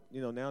child, but,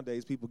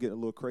 nowadays people getting a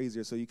little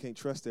crazier, so you can't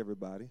trust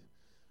everybody.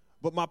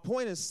 But my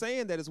point in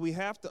saying that is we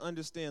have to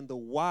understand the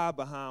why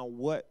behind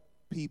what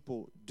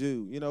people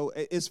do.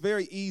 It's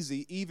very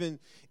easy, even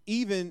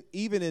in,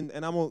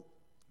 and I'm going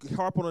to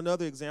harp on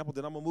another example,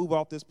 then I'm going to move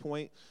off this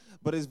point.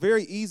 But it's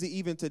very easy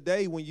even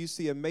today when you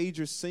see a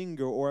major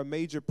singer or a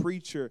major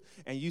preacher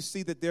and you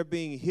see that they're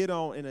being hit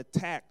on and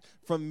attacked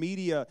from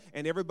media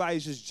and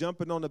everybody's just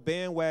jumping on the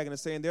bandwagon and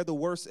saying they're the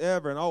worst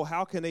ever and, oh,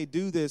 how can they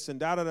do this and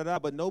da-da-da-da.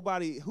 But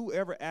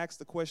whoever asks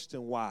the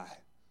question, why?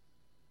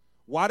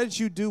 Why did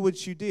you do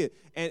what you did?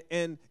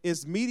 And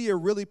is media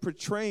really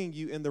portraying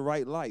you in the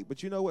right light?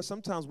 But you know what?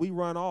 Sometimes we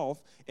run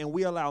off and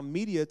we allow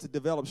media to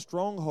develop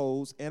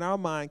strongholds in our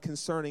mind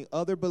concerning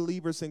other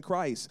believers in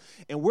Christ.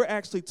 And we're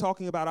actually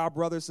talking about our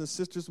brothers and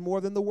sisters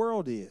more than the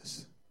world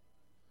is.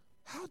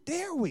 How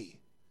dare we?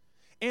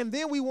 And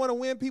then we want to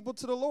win people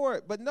to the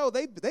Lord. But no,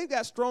 they've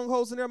got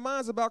strongholds in their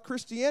minds about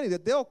Christianity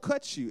that they'll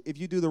cut you if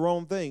you do the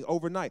wrong thing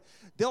overnight.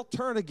 They'll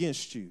turn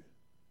against you.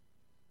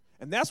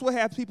 And that's what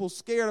has people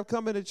scared of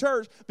coming to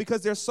church,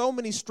 because there's so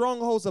many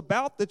strongholds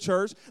about the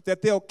church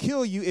that they'll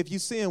kill you if you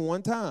sin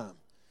one time.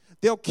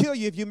 They'll kill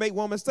you if you make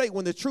one mistake.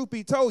 When the truth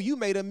be told, you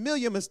made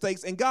 1,000,000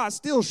 mistakes and God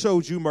still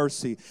showed you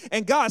mercy.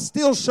 And God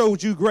still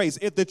showed you grace.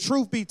 If the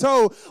truth be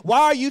told,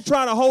 why are you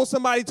trying to hold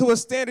somebody to a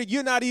standard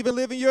you're not even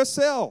living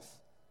yourself?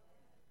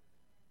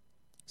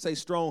 Say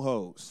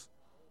strongholds.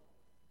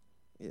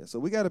 Yeah, so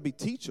we got to be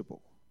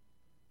teachable.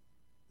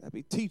 Got to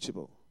be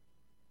teachable.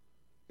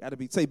 Got to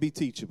be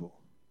teachable.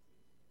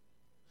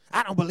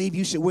 I don't believe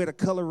you should wear the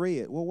color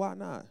red. Well, why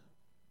not?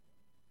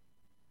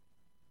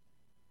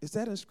 Is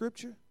that in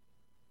Scripture?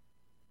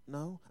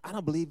 No. I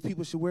don't believe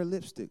people should wear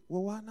lipstick.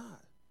 Well, why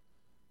not?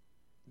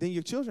 Then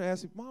your children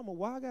ask you, Mama,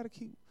 why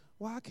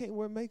I can't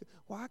wear makeup?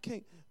 I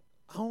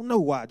don't know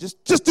why.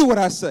 Just do what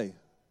I say.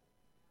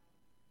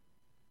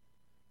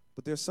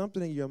 But there's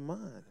something in your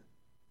mind.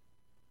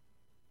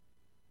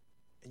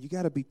 And you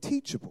got to be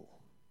teachable.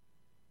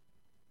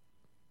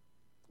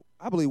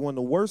 I believe one of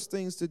the worst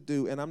things to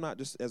do, and I'm not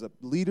just as a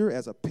leader,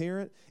 as a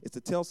parent, is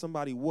to tell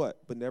somebody what,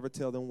 but never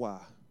tell them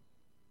why.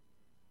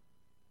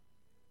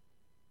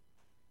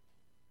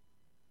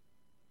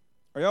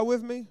 Are y'all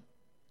with me?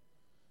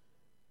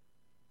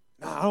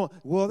 No,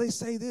 well, they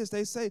say this.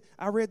 They say,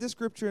 I read this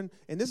scripture,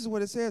 and this is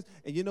what it says.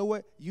 And you know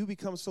what? You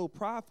become so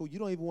prideful, you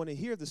don't even want to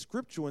hear the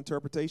scriptural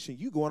interpretation.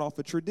 You going off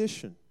a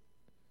tradition.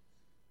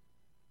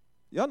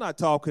 Y'all not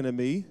talking to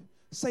me.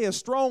 Say a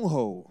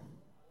stronghold.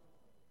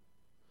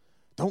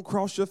 Don't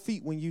cross your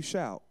feet when you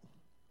shout.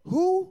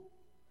 Who?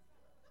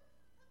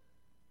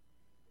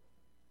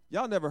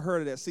 Y'all never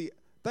heard of that. See,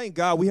 thank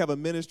God we have a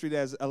ministry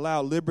that's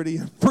allowed liberty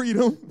and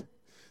freedom.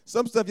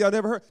 Some stuff y'all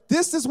never heard.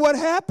 This is what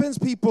happens,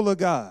 people of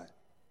God.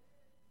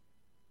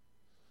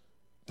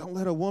 Don't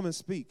let a woman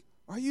speak.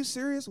 Are you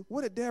serious?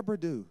 What did Deborah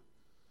do?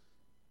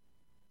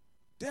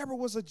 Deborah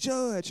was a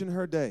judge in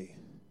her day.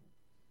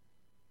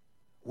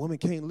 Woman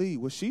can't lead.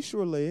 Well, she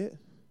sure led.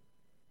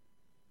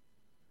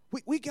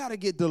 We got to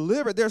get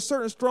delivered. There are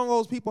certain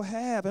strongholds people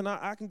have, and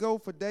I can go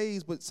for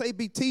days, but say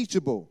be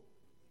teachable.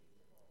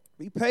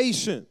 Be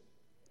patient.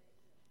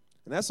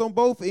 And that's on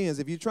both ends.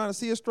 If you're trying to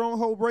see a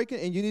stronghold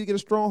breaking and you need to get a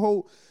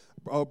stronghold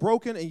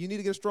broken, and you need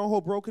to get a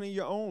stronghold broken in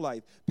your own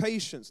life.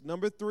 Patience.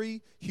 Number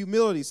 3,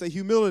 humility. Say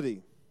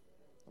humility.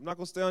 I'm not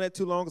going to stay on that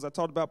too long because I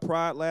talked about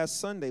pride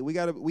last Sunday. We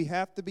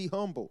have to be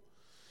humble.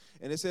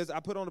 And it says, I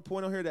put on the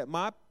point on here that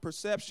my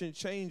perception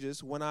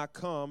changes when I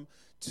come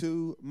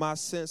to my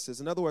senses.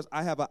 In other words,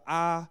 I have an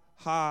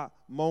aha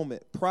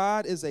moment.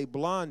 Pride is a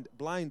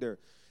blinder.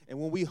 And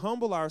when we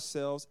humble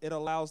ourselves, it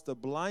allows the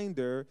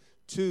blinder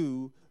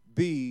to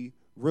be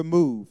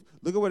removed.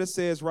 Look at what it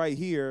says right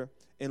here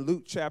in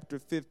Luke chapter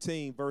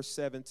 15, verse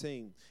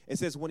 17. It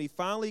says, when he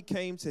finally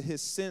came to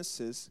his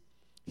senses,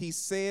 he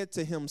said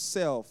to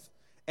himself,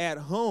 at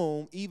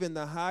home, even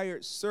the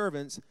hired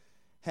servants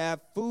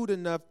have food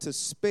enough to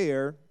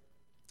spare,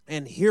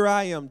 and here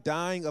I am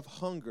dying of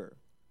hunger.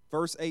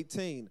 Verse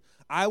 18,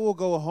 I will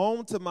go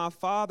home to my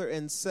father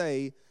and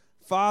say,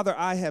 Father,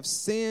 I have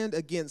sinned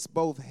against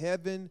both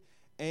heaven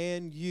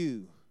and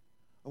you.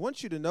 I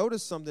want you to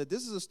notice something.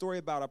 This is a story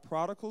about a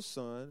prodigal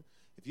son.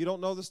 If you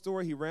don't know the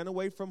story, he ran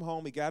away from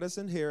home. He got his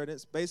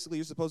inheritance. Basically,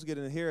 you're supposed to get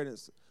an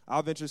inheritance.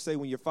 I'll venture to say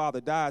when your father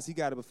dies, he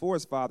got it before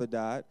his father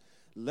died,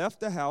 left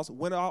the house,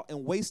 went out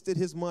and wasted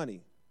his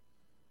money.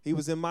 He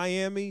was in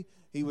Miami.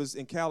 He was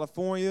in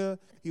California.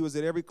 He was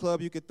at every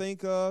club you could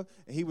think of,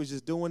 and he was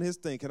just doing his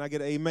thing. Can I get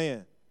an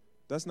amen?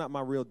 That's not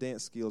my real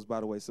dance skills, by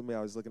the way. Somebody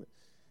I was looking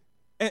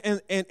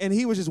at. And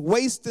he was just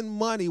wasting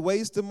money.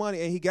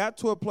 And he got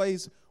to a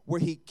place where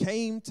he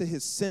came to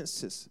his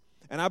senses.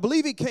 And I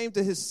believe he came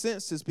to his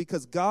senses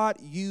because God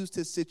used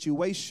his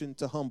situation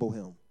to humble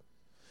him.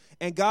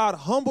 And God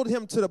humbled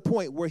him to the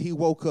point where he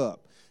woke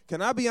up.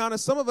 Can I be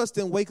honest? Some of us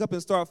didn't wake up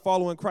and start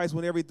following Christ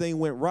when everything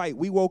went right.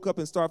 We woke up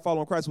and started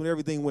following Christ when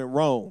everything went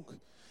wrong.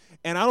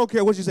 And I don't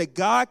care what you say,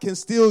 God can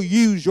still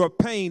use your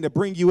pain to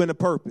bring you into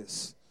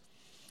purpose.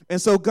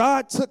 And so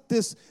God took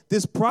this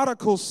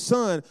prodigal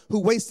son who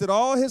wasted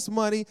all his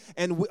money,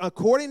 and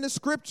according to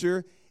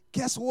Scripture,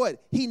 guess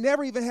what? He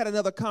never even had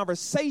another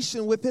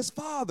conversation with his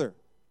father.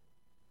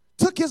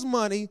 Took his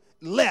money,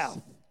 left.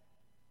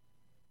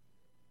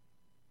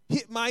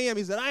 Hit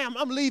Miami, said,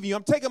 I'm leaving you.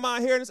 I'm taking my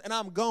inheritance, and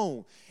I'm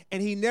gone.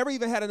 And he never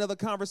even had another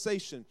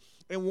conversation.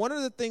 And one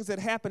of the things that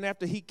happened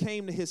after he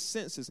came to his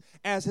senses,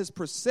 as his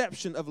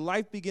perception of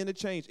life began to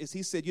change, is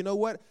he said, you know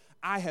what?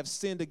 I have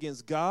sinned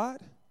against God,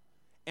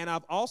 and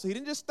he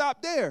didn't just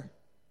stop there.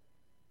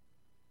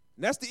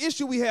 And that's the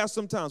issue we have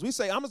sometimes. We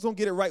say, I'm just going to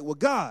get it right with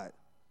God.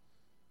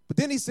 But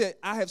then he said,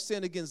 I have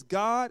sinned against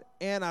God,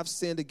 and I've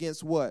sinned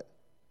against what?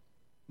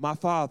 My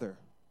Father.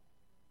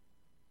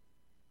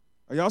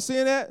 Are y'all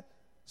seeing that?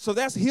 So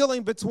that's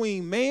healing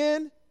between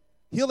man,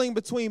 healing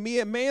between me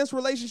and man's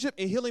relationship,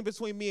 and healing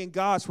between me and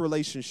God's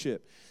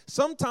relationship.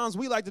 Sometimes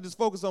we like to just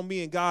focus on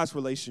me and God's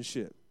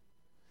relationship.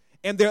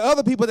 And there are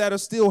other people that are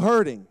still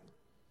hurting.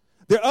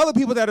 There are other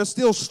people that are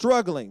still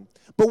struggling.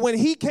 But when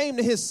he came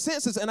to his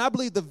senses, and I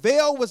believe the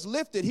veil was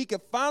lifted, he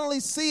could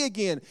finally see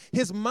again.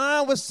 His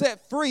mind was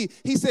set free.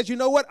 He said, you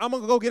know what? I'm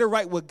going to go get it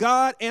right with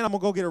God, and I'm going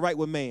to go get it right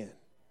with man.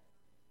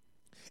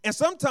 And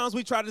sometimes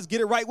we try to just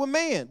get it right with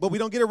man, but we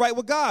don't get it right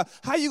with God.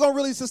 How are you going to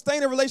really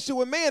sustain a relationship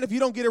with man if you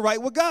don't get it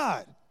right with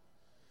God?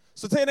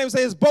 So tell your neighbor,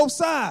 say, it's both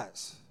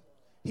sides.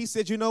 He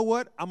said, you know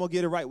what? I'm going to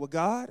get it right with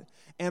God,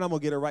 and I'm going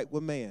to get it right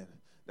with man.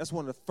 That's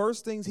one of the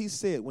first things he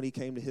said when he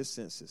came to his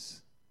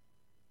senses.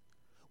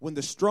 When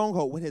the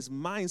stronghold, when his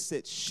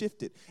mindset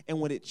shifted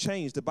and when it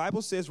changed. The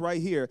Bible says right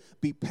here,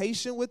 be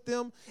patient with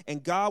them,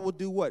 and God will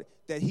do what?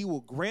 That he will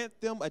grant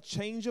them a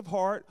change of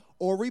heart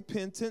or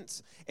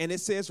repentance. And it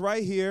says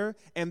right here,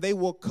 and they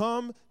will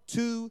come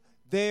to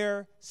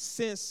their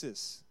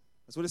senses.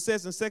 That's what it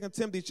says in 2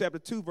 Timothy chapter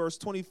 2, verse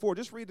 24.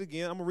 Just read it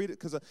again. I'm going to read it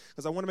because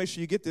I want to make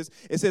sure you get this.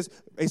 It says,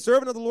 a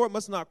servant of the Lord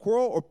must not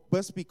quarrel or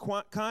must be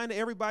kind to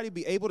everybody,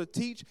 be able to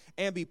teach,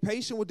 and be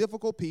patient with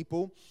difficult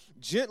people.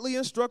 Gently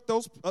instruct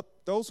those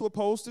who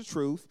oppose the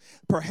truth.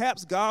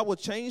 Perhaps God will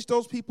change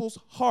those people's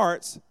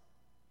hearts.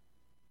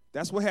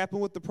 That's what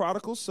happened with the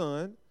prodigal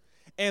son.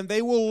 And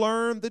they will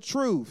learn the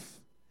truth.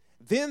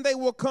 Then they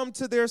will come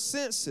to their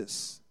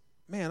senses.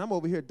 Man, I'm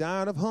over here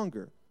dying of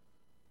hunger.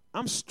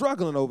 I'm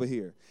struggling over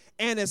here.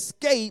 And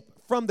escape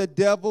from the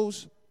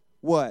devil's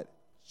what?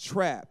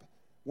 Trap.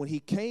 When he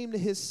came to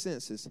his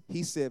senses,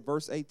 he said,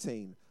 verse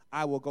 18,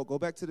 I will go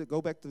back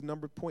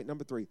to point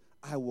number 3.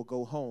 I will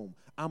go home.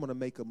 I'm going to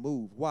make a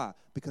move. Why?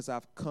 Because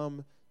I've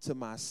come to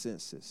my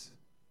senses.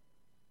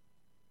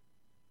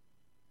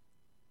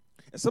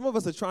 And some of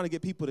us are trying to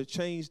get people to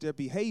change their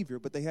behavior,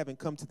 but they haven't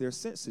come to their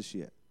senses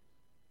yet.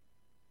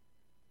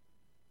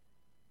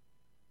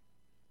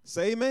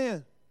 Say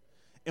amen.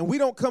 And we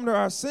don't come to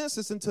our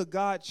senses until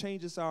God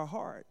changes our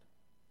heart,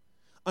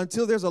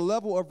 until there's a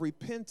level of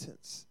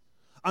repentance,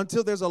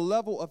 until there's a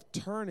level of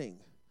turning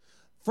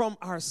from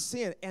our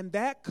sin. And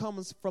that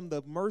comes from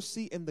the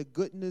mercy and the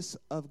goodness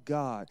of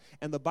God.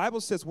 And the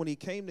Bible says when he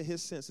came to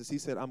his senses, he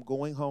said, I'm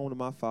going home to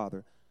my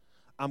father.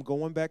 I'm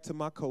going back to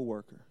my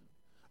coworker.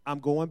 I'm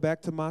going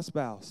back to my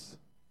spouse.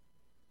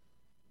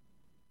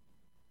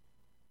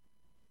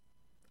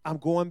 I'm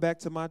going back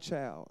to my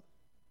child.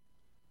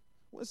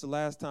 When's the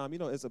last time,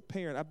 as a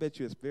parent, I bet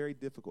you it's very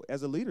difficult.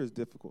 As a leader, it's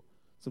difficult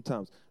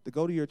sometimes to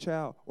go to your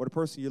child or the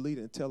person you're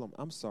leading and tell them,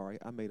 I'm sorry,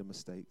 I made a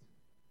mistake.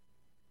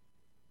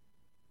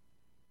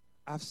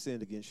 I've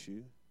sinned against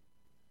you.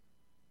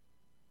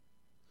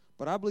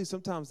 But I believe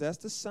sometimes that's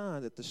the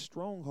sign that the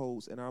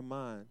strongholds in our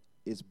mind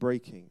is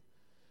breaking,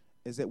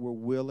 is that we're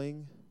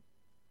willing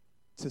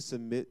to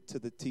submit to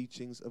the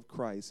teachings of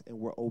Christ, and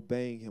we're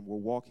obeying him. We're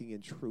walking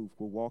in truth.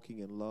 We're walking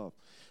in love.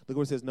 Look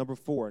what it says, number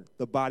 4,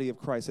 the body of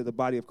Christ. Say the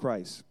body of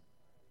Christ.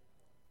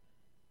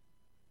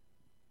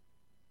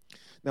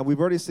 Now, we've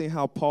already seen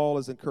how Paul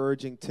is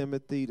encouraging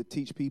Timothy to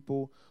teach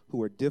people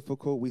who are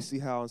difficult. We see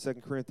how in 2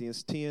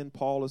 Corinthians 10,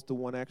 Paul is the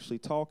one actually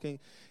talking,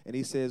 and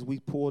he says, we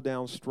pull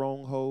down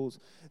strongholds.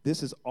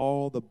 This is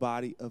all the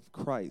body of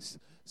Christ.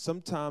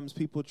 Sometimes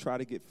people try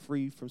to get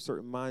free from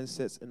certain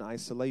mindsets in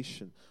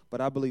isolation,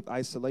 but I believe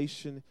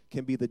isolation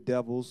can be the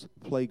devil's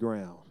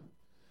playground.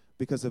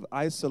 Because if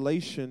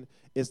isolation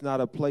is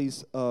not a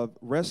place of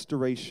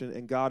restoration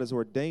and God has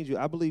ordained you,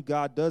 I believe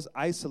God does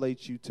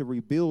isolate you to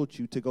rebuild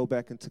you to go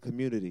back into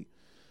community.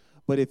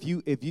 But if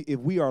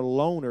we are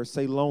loners,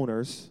 say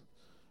loners,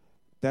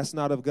 that's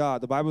not of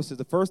God. The Bible says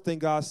the first thing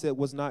God said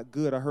was not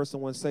good. I heard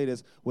someone say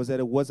this, was that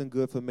it wasn't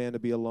good for man to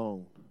be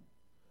alone.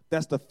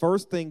 That's the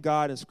first thing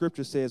God in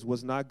Scripture says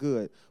was not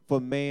good,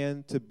 for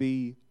man to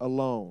be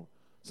alone.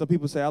 Some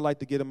people say, I like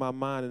to get in my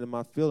mind and in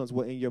my feelings.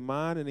 Well, in your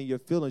mind and in your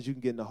feelings, you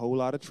can get in a whole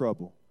lot of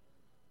trouble.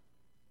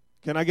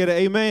 Can I get an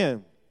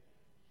amen?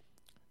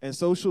 And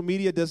social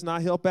media does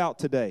not help out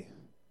today,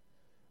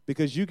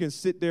 because you can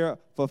sit there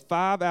for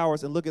 5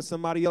 hours and look at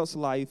somebody else's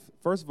life.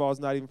 First of all,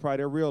 it's not even probably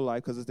their real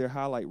life because it's their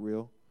highlight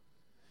reel.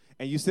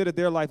 And you sit at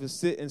their life and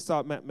sit and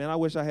thought, man, I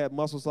wish I had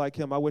muscles like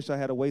him. I wish I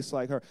had a waist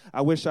like her. I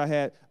wish I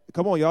had,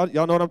 come on, y'all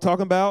know what I'm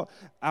talking about?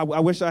 I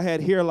wish I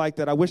had hair like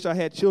that. I wish I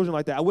had children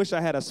like that. I wish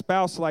I had a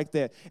spouse like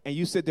that. And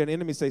you sit there and the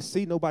enemy say,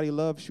 see, nobody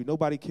loves you.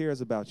 Nobody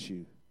cares about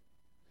you.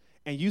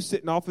 And you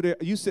sitting off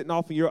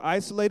in your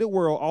isolated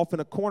world, off in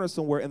a corner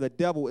somewhere, and the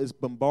devil is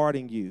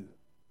bombarding you.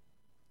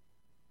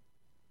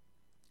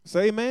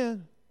 Say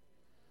amen.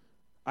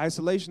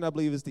 Isolation, I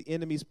believe, is the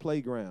enemy's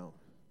playground.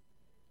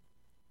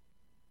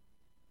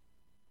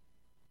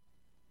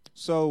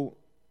 So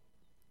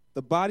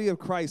the body of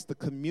Christ, the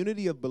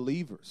community of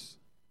believers,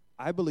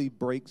 I believe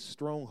breaks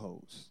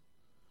strongholds.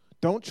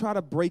 Don't try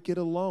to break it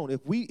alone.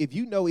 If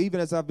you know, even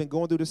as I've been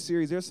going through this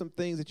series, there's some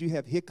things that you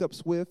have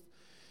hiccups with.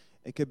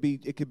 It could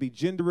be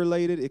gender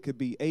related. It could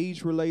be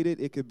age related.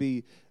 It could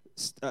be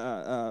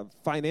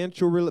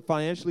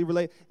financially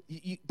related.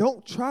 You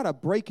don't try to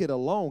break it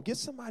alone. Get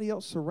somebody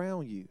else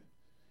around you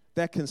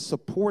that can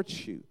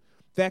support you,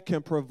 that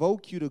can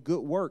provoke you to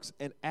good works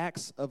and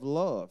acts of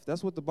love.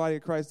 That's what the body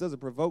of Christ does. It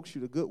provokes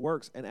you to good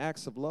works and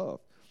acts of love.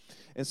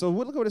 And so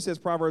look what it says,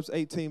 Proverbs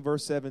 18,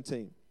 verse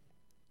 17.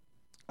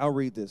 I'll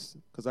read this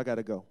because I got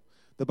to go.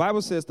 The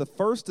Bible says, the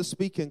first to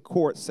speak in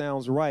court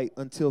sounds right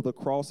until the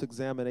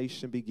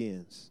cross-examination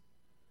begins.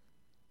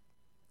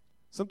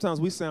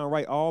 Sometimes we sound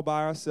right all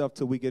by ourselves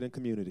till we get in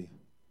community.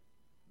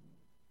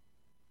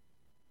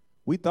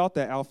 We thought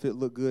that outfit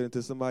looked good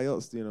until somebody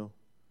else,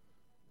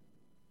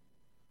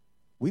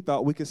 We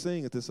thought we could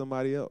sing until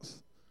somebody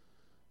else.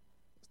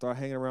 Start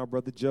hanging around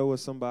Brother Joe or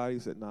somebody who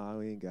said, nah,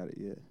 we ain't got it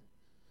yet.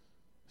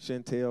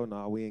 Chantel,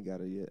 nah, we ain't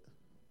got it yet.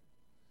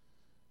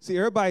 See,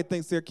 everybody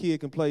thinks their kid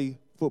can play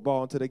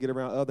football until they get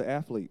around other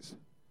athletes.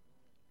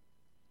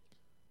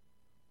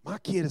 My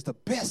kid is the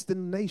best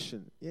in the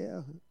nation.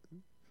 Yeah.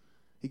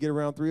 He get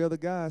around 3 other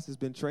guys that's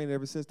been training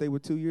ever since they were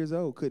 2 years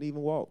old, couldn't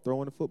even walk,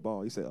 throwing the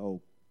football. He said,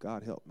 oh,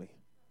 God help me.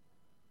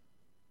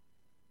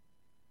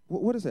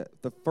 What is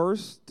that? The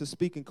first to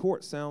speak in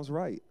court sounds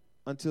right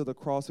until the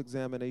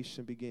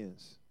cross-examination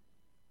begins.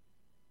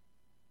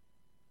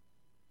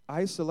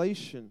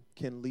 Isolation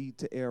can lead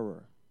to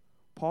error.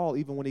 Paul,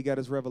 even when he got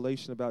his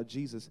revelation about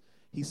Jesus,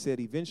 he said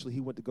eventually he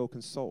went to go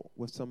consult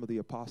with some of the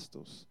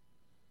apostles.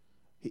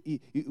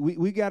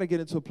 We got to get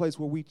into a place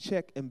where we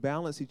check and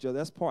balance each other.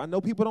 That's part. I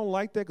know people don't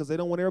like that because they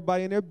don't want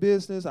everybody in their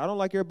business. I don't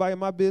like everybody in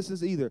my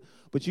business either.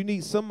 But you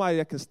need somebody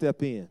that can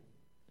step in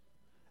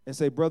and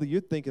say, brother,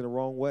 you're thinking the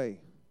wrong way.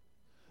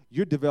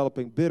 You're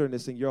developing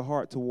bitterness in your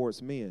heart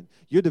towards men.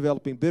 You're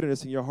developing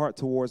bitterness in your heart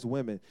towards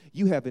women.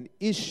 You have an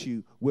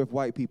issue with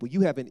white people.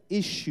 You have an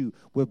issue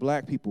with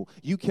black people.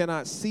 You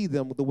cannot see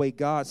them the way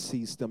God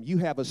sees them. You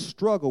have a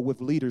struggle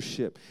with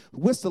leadership.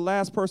 What's the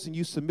last person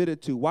you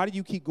submitted to? Why do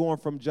you keep going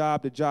from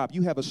job to job?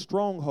 You have a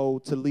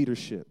stronghold to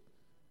leadership.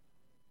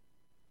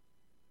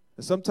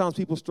 And sometimes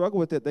people struggle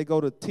with it. They go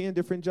to 10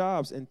 different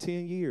jobs in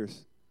 10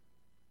 years.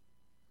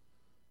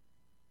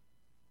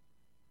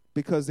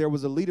 Because there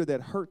was a leader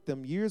that hurt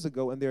them years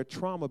ago, and their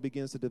trauma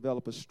begins to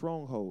develop a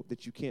stronghold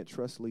that you can't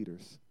trust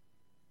leaders,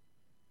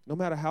 no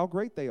matter how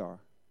great they are.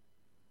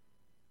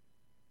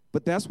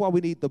 But that's why we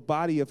need the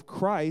body of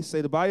Christ, say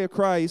the body of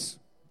Christ,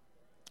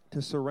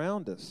 to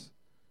surround us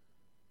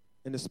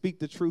and to speak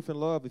the truth in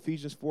love.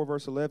 Ephesians 4,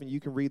 verse 11, you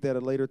can read that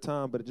at a later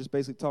time, but it just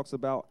basically talks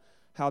about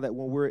how that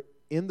when we're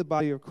in the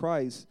body of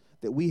Christ,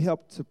 that we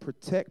help to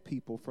protect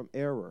people from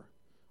error.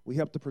 We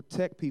help to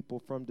protect people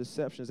from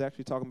deception. It's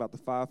actually talking about the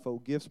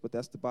 5-fold gifts, but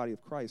that's the body of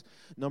Christ.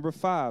 Number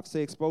 5,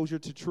 say exposure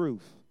to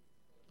truth.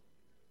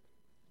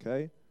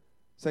 Okay?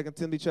 2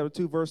 Timothy chapter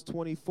 2, verse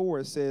 24,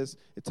 it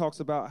talks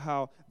about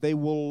how they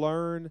will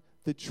learn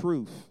the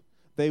truth.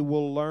 They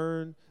will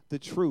learn the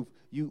truth.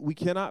 We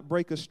cannot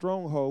break a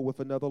stronghold with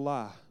another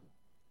lie.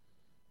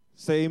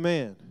 Say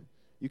amen.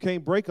 You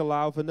can't break a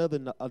lie with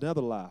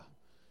another lie.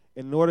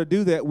 In order to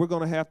do that, we're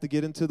going to have to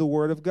get into the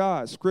Word of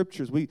God,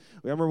 Scriptures. I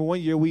remember one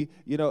year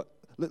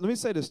let me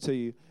say this to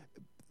you.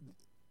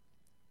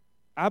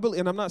 I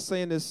believe, and I'm not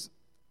saying this,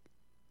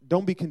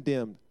 don't be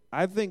condemned.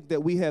 I think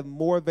that we have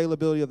more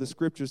availability of the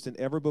Scriptures than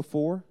ever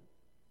before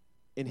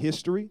in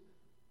history.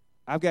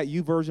 I've got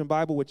YouVersion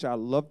Bible, which I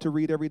love to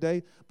read every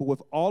day. But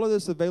with all of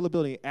this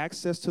availability,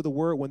 access to the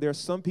Word, when there are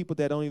some people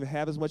that don't even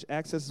have as much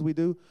access as we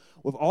do,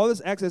 with all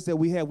this access that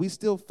we have, we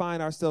still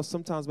find ourselves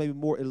sometimes maybe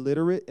more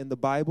illiterate in the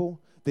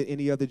Bible than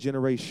any other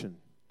generation.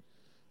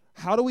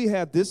 How do we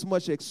have this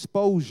much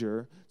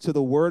exposure to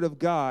the Word of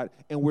God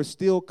and we're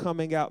still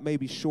coming out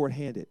maybe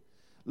shorthanded?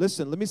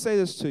 Listen, let me say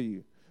this to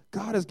you.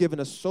 God has given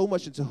us so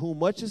much, and to whom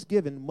much is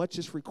given, much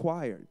is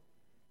required.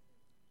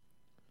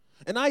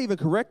 And I even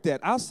correct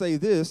that. I'll say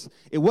this.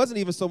 It wasn't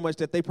even so much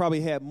that they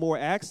probably had more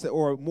access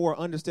or more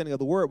understanding of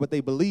the Word, but they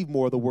believe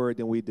more of the Word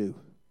than we do.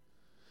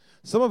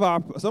 Some of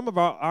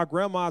our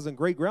grandmas and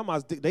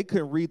great-grandmas, they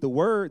couldn't read the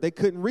Word. They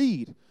couldn't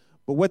read.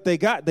 But what they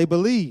got, they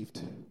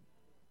believed.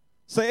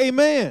 Say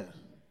amen.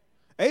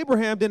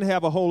 Abraham didn't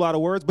have a whole lot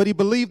of words, but he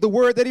believed the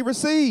word that he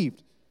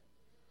received.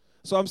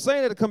 So I'm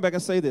saying that to come back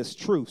and say this,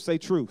 truth. Say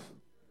truth.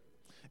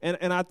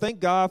 And I thank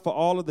God for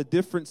all of the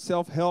different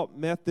self-help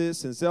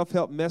methods and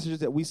self-help messages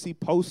that we see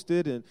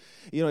posted. And,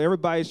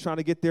 everybody's trying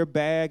to get their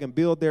bag and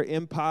build their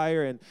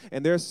empire.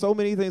 And there's so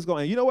many things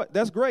going on. You know what?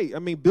 That's great. I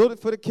mean, build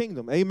it for the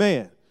kingdom.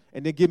 Amen.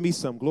 And then give me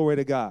some. Glory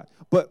to God.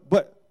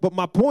 But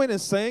my point in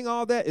saying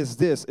all that is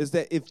this, is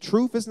that if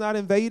truth is not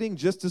invading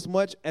just as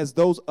much as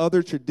those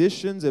other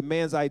traditions and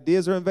man's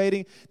ideas are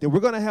invading, then we're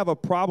going to have a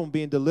problem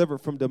being delivered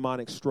from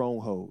demonic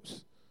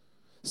strongholds.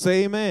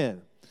 Say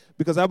amen.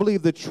 Because I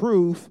believe the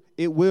truth,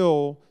 it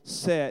will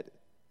set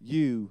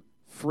you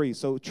free.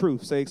 So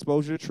truth, say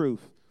exposure to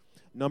truth.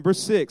 Number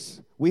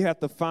 6, we have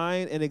to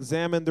find and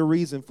examine the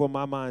reason for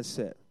my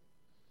mindset.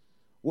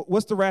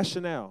 What's the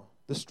rationale?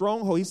 The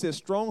stronghold, he says,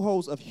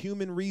 strongholds of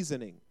human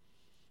reasoning.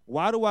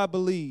 Why do I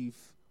believe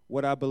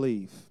what I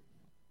believe?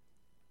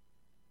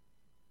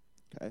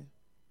 Okay.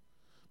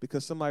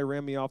 Because somebody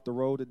ran me off the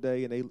road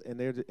today,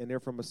 and they're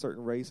from a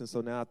certain race, and so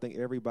now I think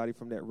everybody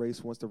from that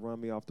race wants to run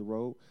me off the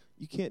road.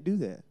 You can't do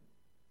that.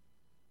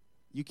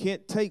 You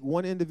can't take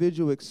one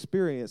individual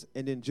experience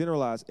and then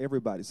generalize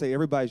everybody. Say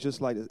everybody's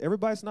just like this.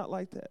 Everybody's not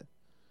like that.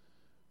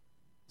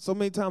 So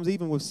many times,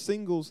 even with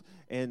singles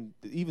and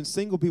even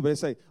single people, they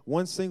say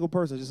one single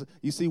person. Just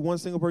you see one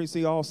single person, you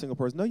see all single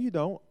persons. No, you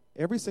don't.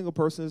 Every single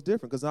person is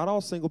different because not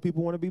all single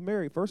people want to be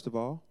married, first of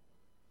all.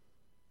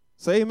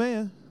 Say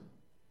amen.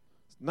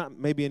 Not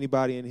maybe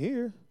anybody in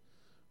here.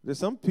 There's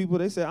some people,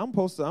 they say, I'm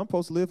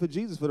supposed to live for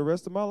Jesus for the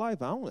rest of my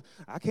life.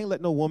 I can't let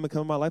no woman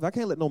come in my life. I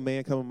can't let no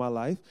man come in my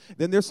life.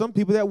 Then there's some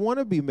people that want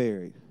to be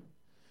married.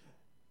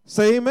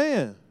 Say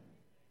amen.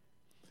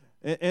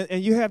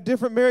 And you have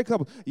different married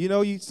couples. You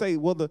know, you say,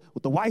 well, the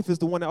wife is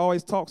the one that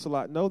always talks a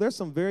lot. No, there's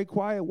some very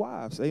quiet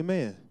wives.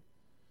 Amen.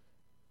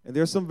 And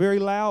there's some very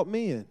loud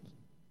men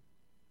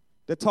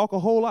that talk a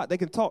whole lot. They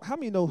can talk. How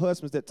many know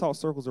husbands that talk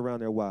circles around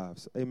their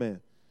wives?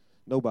 Amen.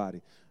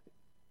 Nobody.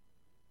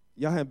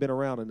 Y'all haven't been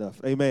around enough.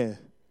 Amen.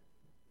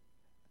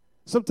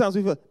 Sometimes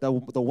we feel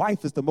the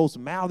wife is the most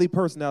mouthy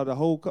person out of the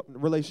whole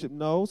relationship.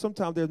 No,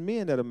 sometimes there's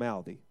men that are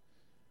mouthy.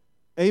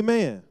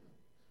 Amen.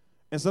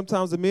 And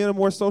sometimes the men are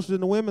more social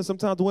than the women.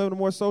 Sometimes the women are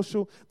more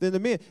social than the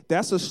men.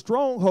 That's a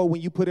stronghold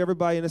when you put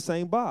everybody in the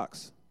same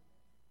box.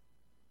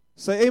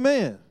 Say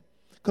amen.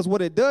 Because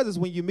what it does is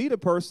when you meet a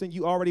person,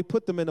 you already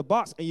put them in a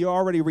box, and you're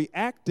already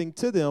reacting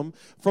to them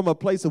from a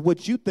place of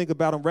what you think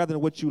about them rather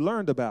than what you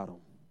learned about them.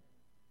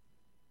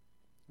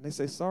 And they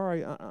say,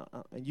 sorry,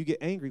 and you get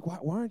angry. Why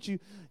aren't you?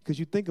 Because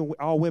you're thinking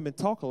all women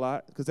talk a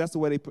lot, because that's the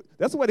way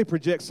they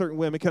project certain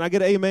women. Can I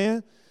get an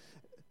amen?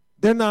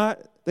 They're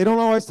not. They don't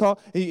always talk.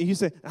 And you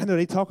say, I know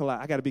they talk a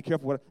lot. I got to be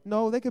careful.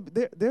 No,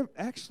 they're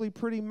actually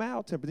pretty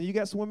mild-tempered. And you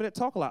got some women that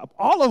talk a lot.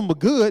 All of them are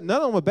good.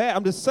 None of them are bad.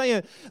 I'm just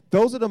saying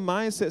those are the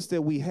mindsets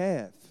that we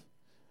have.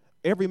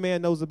 Every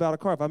man knows about a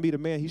car. If I meet a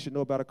man, he should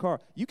know about a car.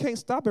 You can't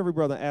stop every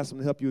brother and ask him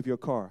to help you with your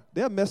car.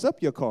 They'll mess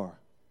up your car.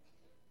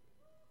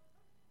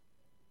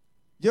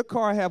 Your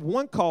car have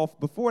one cough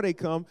before they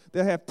come.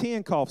 They'll have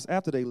 10 coughs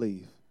after they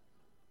leave.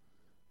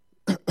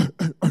 You're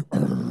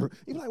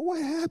like,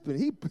 what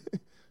happened?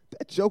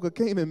 That joker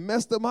came and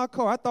messed up my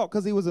car. I thought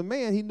because he was a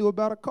man, he knew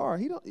about a car.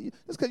 Just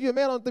because you're a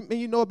man don't mean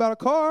you know about a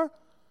car.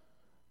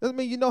 Doesn't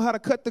mean you know how to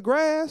cut the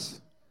grass.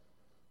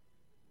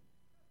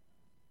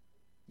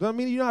 Doesn't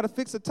mean you know how to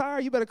fix a tire.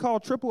 You better call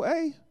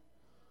AAA.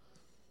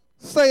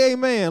 Say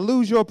amen.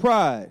 Lose your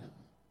pride.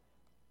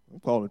 I'm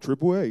calling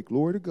AAA.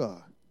 Glory to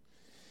God.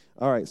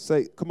 All right,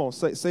 say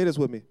this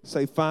with me.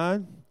 Say,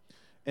 find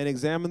and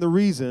examine the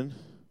reason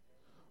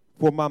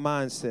for my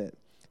mindset.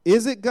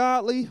 Is it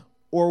godly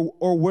or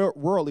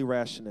worldly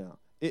rationale?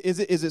 Is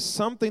it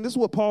something? This is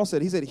what Paul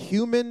said. He said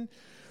human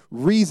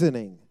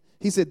reasoning.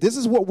 He said this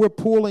is what we're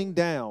pulling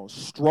down,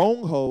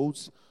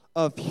 strongholds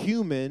of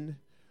human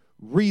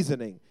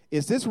reasoning.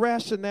 Is this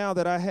rationale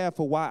that I have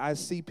for why I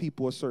see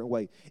people a certain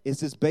way? Is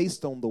this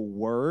based on the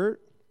Word,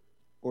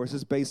 or is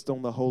this based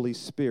on the Holy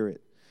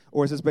Spirit?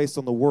 Or is this based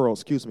on the world?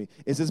 Excuse me.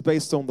 Is this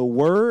based on the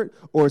Word,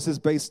 or is this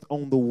based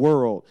on the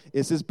world?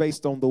 Is this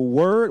based on the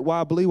Word,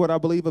 why I believe what I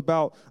believe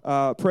about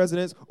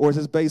presidents, or is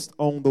this based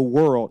on the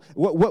world?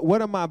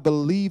 What am I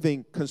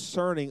believing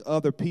concerning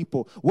other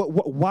people?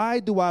 Why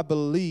do I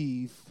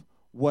believe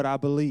what I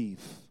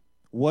believe?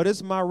 What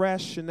is my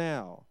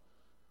rationale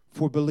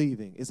for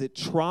believing? Is it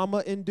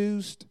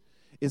trauma-induced?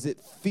 Is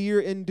it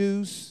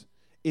fear-induced?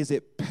 Is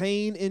it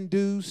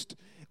pain-induced?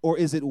 Or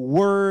is it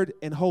Word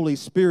and Holy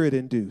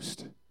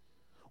Spirit-induced?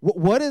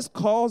 What is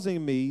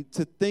causing me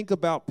to think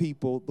about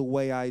people the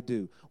way I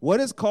do? What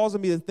is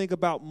causing me to think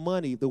about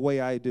money the way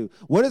I do?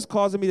 What is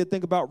causing me to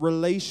think about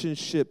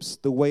relationships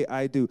the way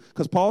I do?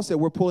 Because Paul said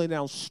we're pulling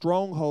down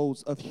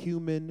strongholds of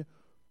human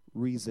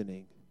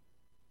reasoning.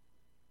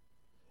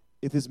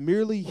 If it's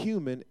merely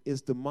human, it's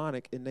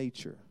demonic in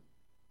nature.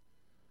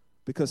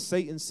 Because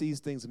Satan sees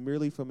things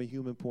merely from a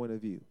human point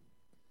of view.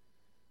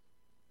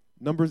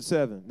 Number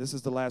 7, this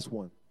is the last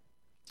one.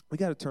 We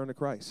got to turn to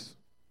Christ.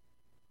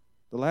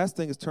 The last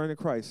thing is turn to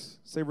Christ.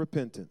 Say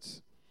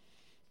repentance.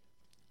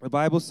 The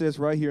Bible says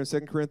right here in 2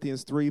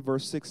 Corinthians 3,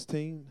 verse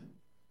 16,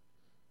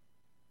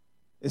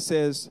 it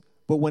says,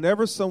 but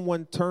whenever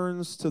someone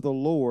turns to the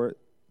Lord,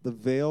 the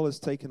veil is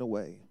taken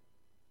away.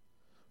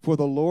 For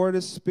the Lord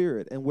is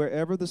spirit, and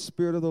wherever the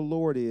Spirit of the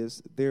Lord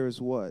is, there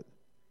is what?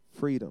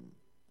 Freedom.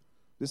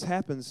 This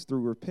happens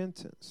through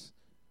repentance.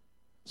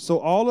 So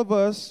all of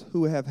us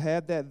who have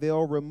had that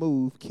veil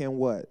removed can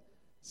what?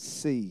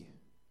 See,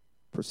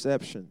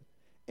 perception,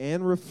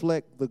 and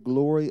reflect the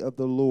glory of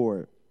the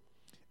Lord.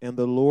 And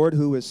the Lord,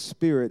 who is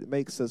spirit,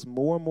 makes us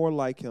more and more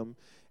like him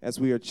as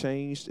we are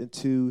changed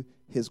into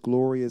his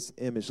glorious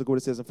image. Look what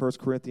it says in 1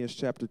 Corinthians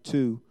chapter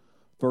 2,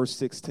 verse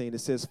 16. It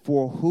says,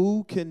 for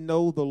who can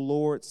know the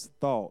Lord's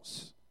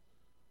thoughts?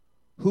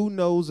 Who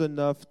knows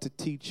enough to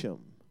teach him?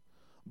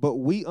 But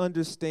we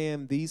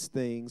understand these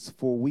things,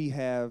 for we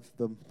have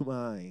the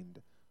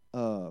mind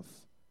of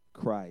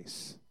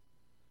Christ.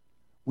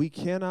 We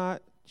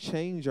cannot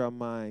change our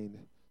mind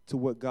to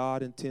what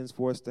God intends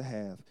for us to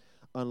have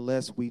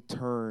unless we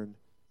turn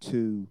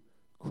to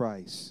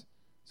Christ.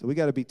 So we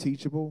got to be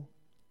teachable.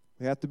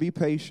 We have to be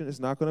patient. It's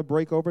not going to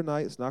break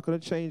overnight. It's not going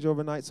to change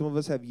overnight. Some of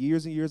us have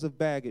years and years of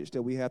baggage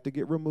that we have to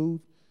get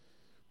removed.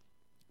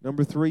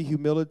 Number 3,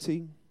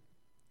 humility.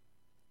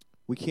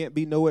 We can't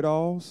be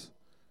know-it-alls.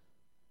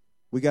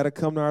 We got to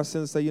come to our senses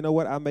and say, you know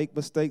what, I make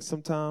mistakes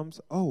sometimes.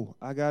 Oh,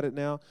 I got it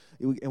now.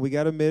 And we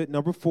got to admit it.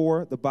 Number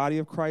 4, the body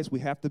of Christ. We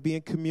have to be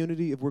in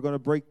community if we're going to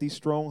break these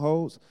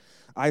strongholds.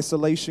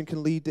 Isolation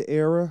can lead to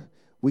error.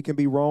 We can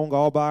be wrong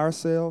all by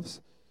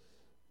ourselves.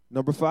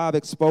 Number 5,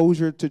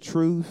 exposure to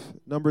truth.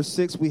 Number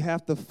 6, we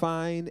have to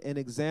find and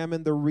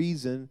examine the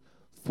reason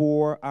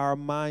for our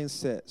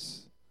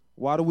mindsets.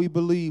 Why do we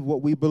believe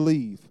what we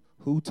believe?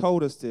 Who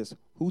told us this?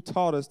 Who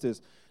taught us this?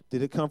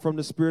 Did it come from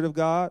the Spirit of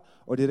God,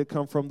 or did it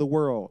come from the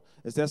world?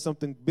 Is that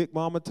something Big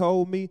Mama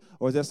told me,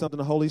 or is that something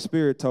the Holy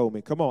Spirit told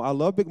me? Come on, I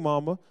love Big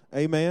Mama,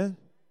 amen.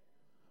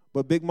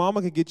 But Big Mama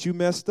can get you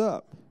messed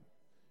up.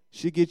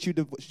 She get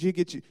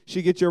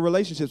your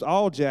relationships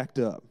all jacked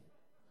up.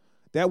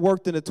 That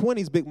worked in the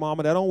 20s, Big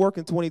Mama. That don't work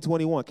in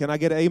 2021. Can I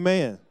get an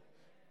amen?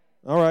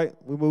 All right,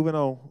 we're moving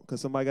on because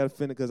somebody got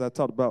offended because I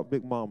talked about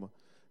Big Mama.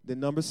 Then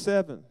number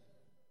 7,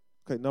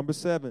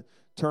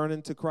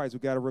 turning to Christ. We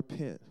got to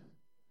repent.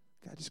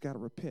 God just got to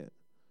repent.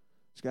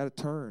 Just got to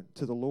turn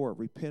to the Lord.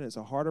 Repentance,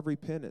 a heart of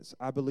repentance,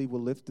 I believe,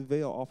 will lift the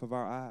veil off of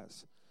our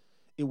eyes.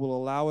 It will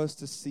allow us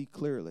to see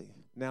clearly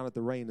now that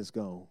the rain is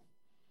gone.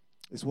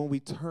 It's when we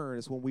turn.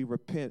 It's when we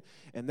repent.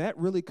 And that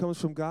really comes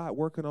from God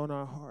working on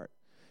our heart.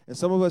 And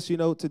some of us,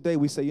 today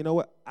we say, you know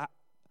what,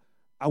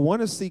 I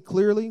want to see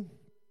clearly,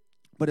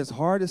 but it's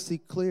hard to see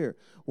clear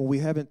when we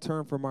haven't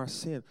turned from our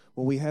sin,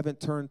 when we haven't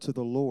turned to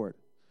the Lord.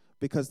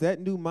 Because that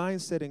new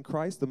mindset in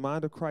Christ, the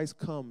mind of Christ,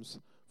 comes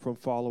from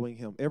following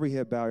him. Every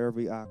head bowed,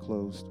 every eye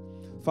closed.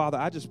 Father,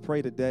 I just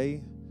pray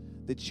today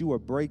that you are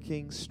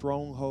breaking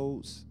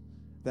strongholds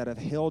that have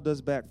held us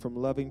back from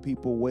loving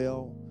people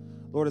well.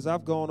 Lord, as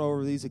I've gone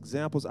over these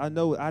examples, I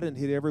know I didn't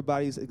hit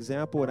everybody's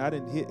example, and I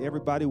didn't hit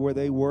everybody where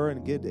they were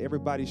and get to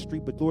everybody's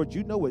street, but Lord,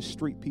 you know what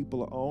street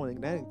people are on,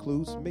 and that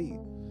includes me.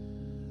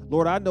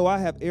 Lord, I know I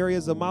have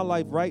areas of my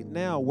life right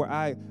now where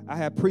I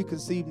have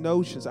preconceived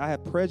notions. I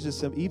have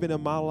prejudice even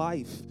in my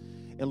life.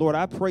 And Lord,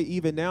 I pray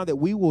even now that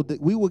we will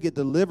get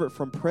delivered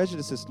from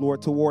prejudices,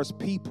 Lord, towards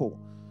people.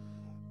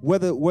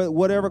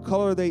 Whatever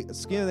color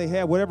skin they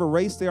have, whatever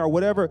race they are,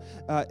 whatever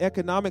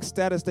economic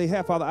status they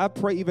have, Father, I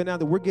pray even now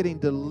that we're getting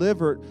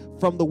delivered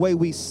from the way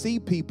we see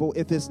people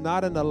if it's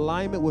not in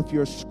alignment with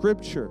your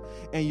scripture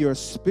and your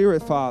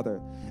spirit,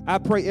 Father. I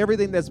pray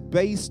everything that's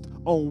based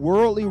on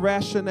worldly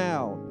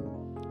rationale,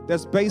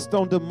 that's based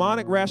on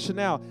demonic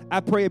rationale, I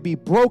pray it be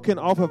broken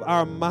off of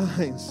our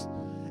minds.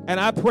 And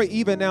I pray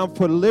even now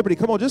for liberty.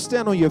 Come on, just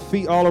stand on your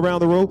feet all around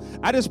the room.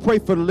 I just pray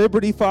for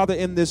liberty, Father,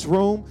 in this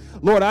room.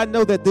 Lord, I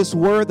know that this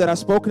word that I've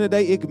spoken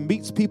today, it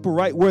meets people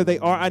right where they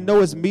are. I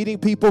know it's meeting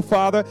people,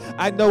 Father.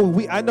 I know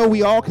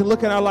we all can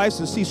look at our lives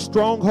and see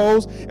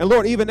strongholds. And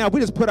Lord, even now, we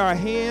just put our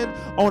hand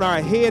on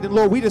our head. And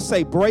Lord, we just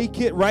say,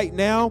 break it right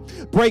now.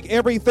 Break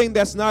everything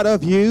that's not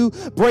of you.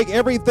 Break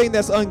everything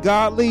that's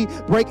ungodly.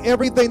 Break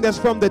everything that's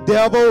from the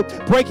devil.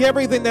 Break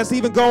everything that's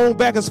even going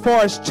back as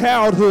far as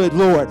childhood,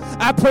 Lord.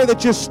 I pray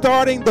that you're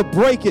starting the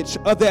breakage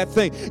of that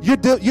thing. You're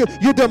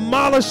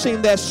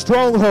demolishing that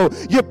stronghold.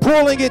 You're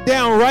pulling it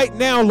down right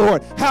now,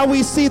 Lord. How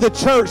we see the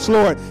church,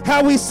 Lord.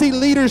 How we see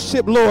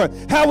leadership, Lord.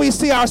 How we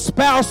see our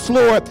spouse,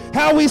 Lord.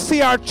 How we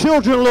see our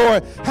children,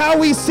 Lord. How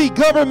we see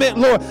government,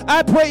 Lord.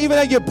 I pray even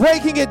that you're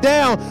breaking it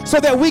down so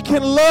that we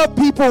can love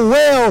people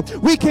well.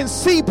 We can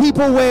see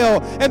people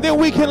well. And then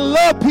we can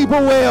love people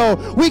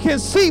well. We can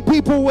see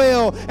people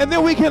well. And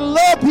then we can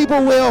love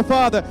people well,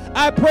 Father.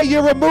 I pray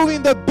you're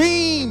removing the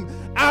beam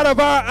out of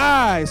our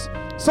eyes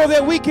so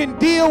that we can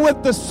deal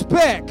with the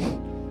speck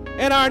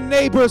in our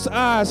neighbor's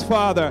eyes,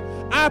 Father.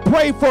 I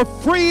pray for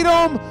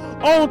freedom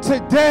on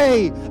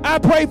today. I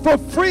pray for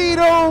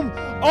freedom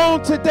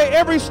on today.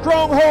 Every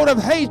stronghold of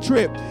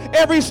hatred,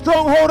 every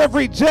stronghold of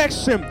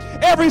rejection,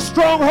 every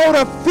stronghold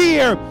of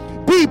fear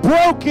be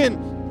broken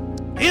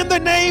in the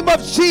name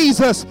of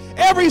Jesus.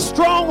 Every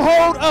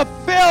stronghold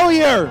of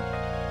failure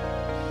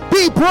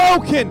be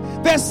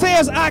broken that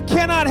says I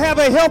cannot have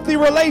a healthy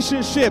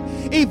relationship.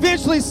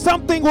 Eventually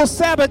something will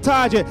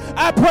sabotage it.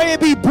 I pray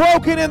it be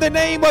broken in the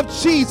name of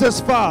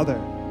Jesus,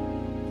 Father.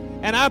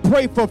 And I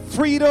pray for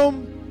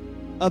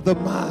freedom of the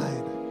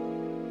mind.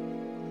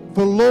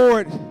 For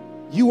Lord,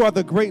 you are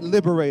the great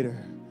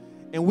liberator.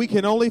 And we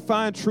can only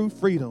find true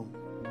freedom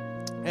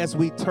as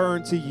we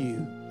turn to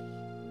you.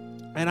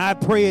 And I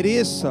pray it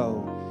is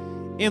so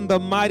in the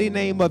mighty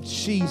name of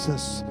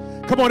Jesus.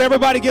 Come on,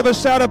 everybody give a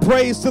shout of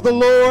praise to the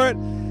Lord.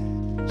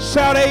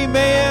 Shout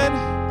amen.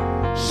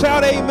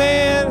 Shout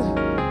amen.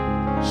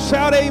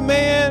 Shout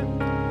amen.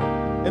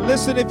 And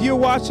listen, if you're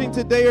watching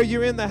today or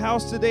you're in the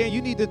house today and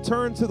you need to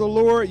turn to the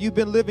Lord, you've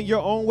been living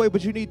your own way,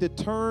 but you need to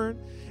turn.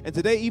 And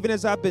today, even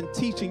as I've been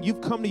teaching,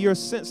 you've come to your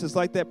senses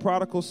like that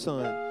prodigal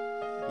son.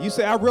 You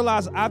say, I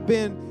realize I've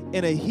been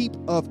in a heap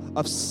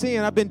of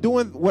sin. I've been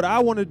doing what I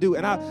want to do,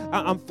 and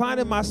I'm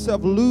finding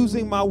myself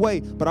losing my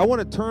way. But I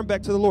want to turn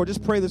back to the Lord.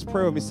 Just pray this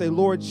prayer with me. Say,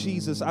 Lord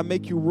Jesus, I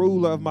make you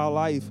ruler of my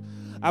life.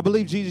 I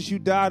believe, Jesus, you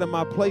died in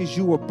my place.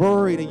 You were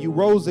buried, and you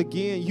rose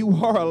again.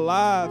 You are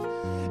alive.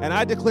 And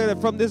I declare that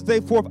from this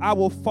day forth, I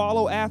will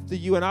follow after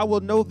you, and I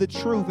will know the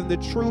truth, and the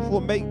truth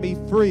will make me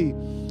free.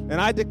 And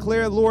I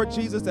declare, Lord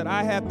Jesus, that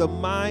I have the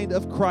mind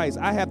of Christ.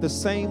 I have the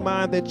same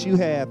mind that you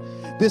have.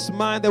 This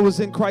mind that was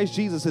in Christ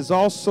Jesus is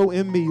also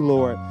in me,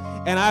 Lord.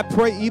 And I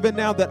pray even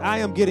now that I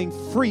am getting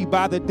free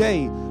by the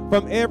day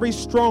from every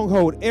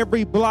stronghold,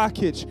 every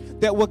blockage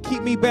that will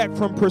keep me back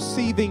from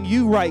perceiving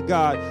you right,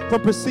 God,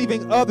 from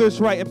perceiving others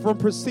right, and from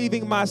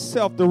perceiving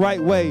myself the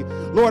right way.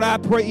 Lord, I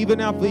pray even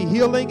now for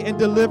healing and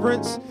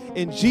deliverance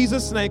in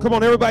Jesus' name. Come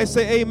on, everybody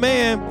say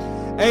amen,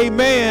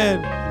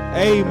 amen,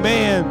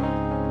 amen.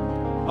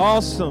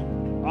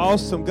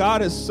 Awesome.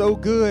 God is so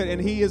good,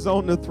 and he is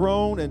on the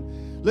throne.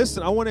 And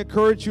listen, I want to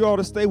encourage you all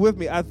to stay with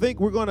me. I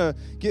think we're going to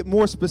get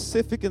more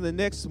specific in the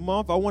next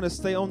month. I want to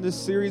stay on this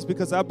series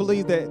because I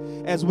believe that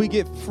as we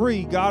get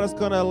free, God is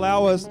going to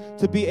allow us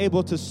to be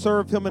able to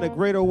serve him in a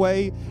greater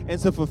way and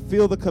to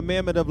fulfill the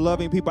commandment of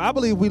loving people. I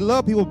believe we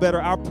love people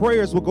better. Our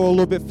prayers will go a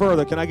little bit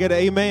further. Can I get an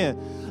amen?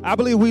 I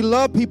believe we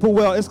love people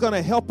well. It's going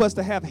to help us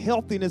to have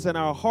healthiness in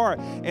our heart.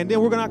 And then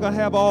we're not going to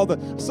have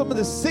some of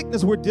the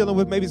sickness we're dealing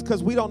with maybe it's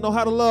because we don't know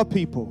how to love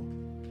people.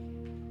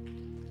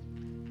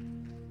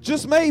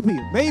 Just maybe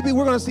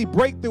we're going to see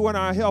breakthrough in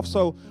our health.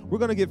 So we're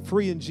going to get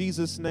free in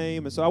Jesus'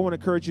 name. And so I want to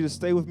encourage you to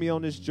stay with me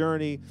on this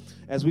journey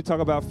as we talk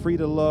about free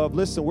to love.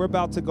 Listen, we're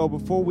about to go.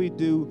 Before we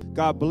do,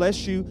 God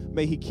bless you.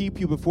 May he keep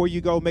you. Before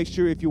you go, make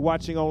sure if you're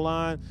watching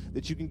online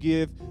that you can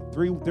give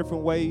 3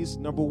 different ways.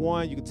 Number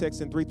 1, you can text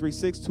in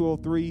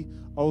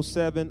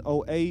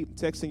 336-203-0708.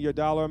 Texting your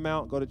dollar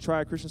amount. Go to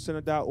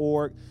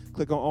trychristiancenter.org.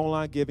 Click on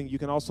online giving. You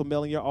can also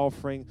mail in your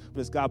offering.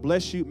 God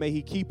bless you. May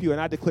he keep you. And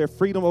I declare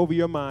freedom over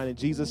your mind in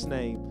Jesus'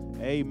 name.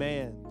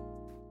 Amen.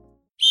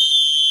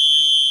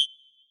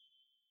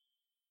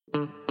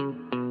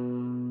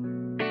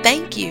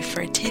 Thank you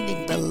for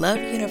attending the Love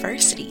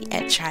University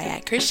at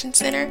Triad Christian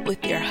Center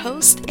with your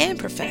host and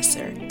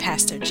professor,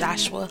 Pastor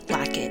Joshua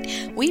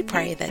Lockett. We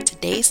pray that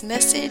today's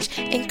message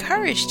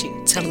encouraged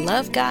you to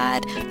love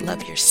God,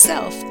 love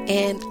yourself,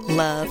 and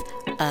love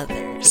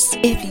others.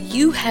 If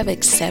you have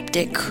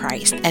accepted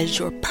Christ as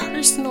your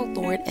personal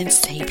Lord and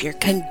Savior,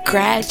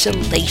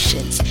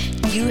 congratulations.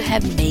 You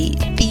have made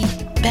the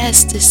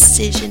best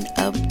decision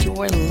of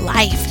your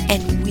life,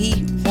 and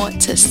we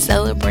want to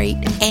celebrate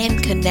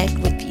and connect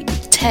with you.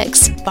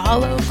 Text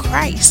Follow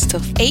Christ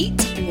to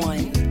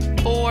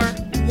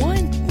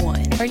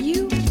 81411. Are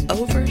you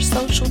over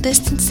social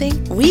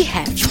distancing? We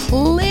have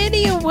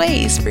plenty of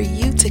ways for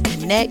you to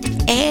connect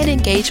and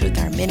engage with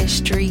our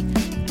ministry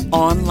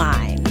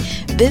online.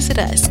 Visit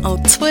us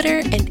on Twitter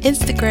and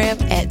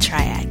Instagram at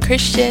Triad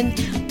Christian,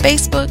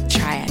 Facebook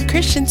Triad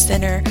Christian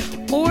Center,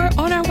 or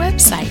on our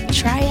website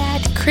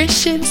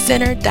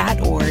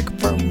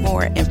triadchristiancenter.org for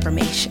more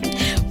information.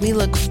 We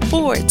look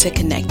forward to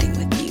connecting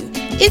with you.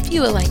 If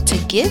you would like to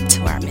give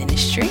to our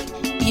ministry,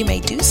 you may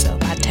do so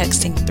by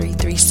texting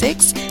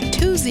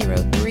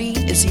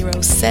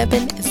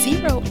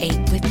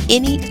 336-203-0708 with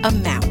any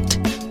amount,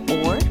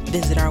 or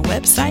visit our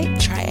website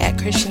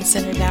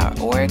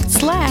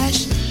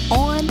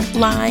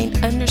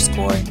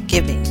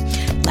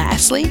triadchristiancenter.org/online_giving.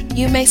 Lastly,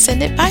 you may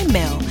send it by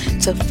mail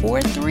to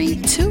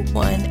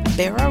 4321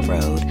 Barrow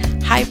Road,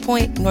 High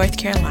Point, North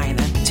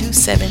Carolina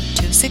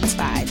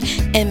 27265,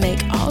 and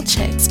make all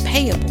checks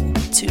payable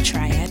to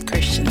Triad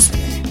Christian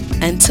Center.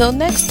 Until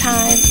next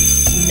time,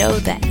 know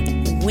that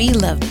we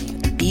love you.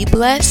 Be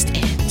blessed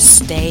and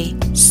stay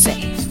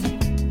safe.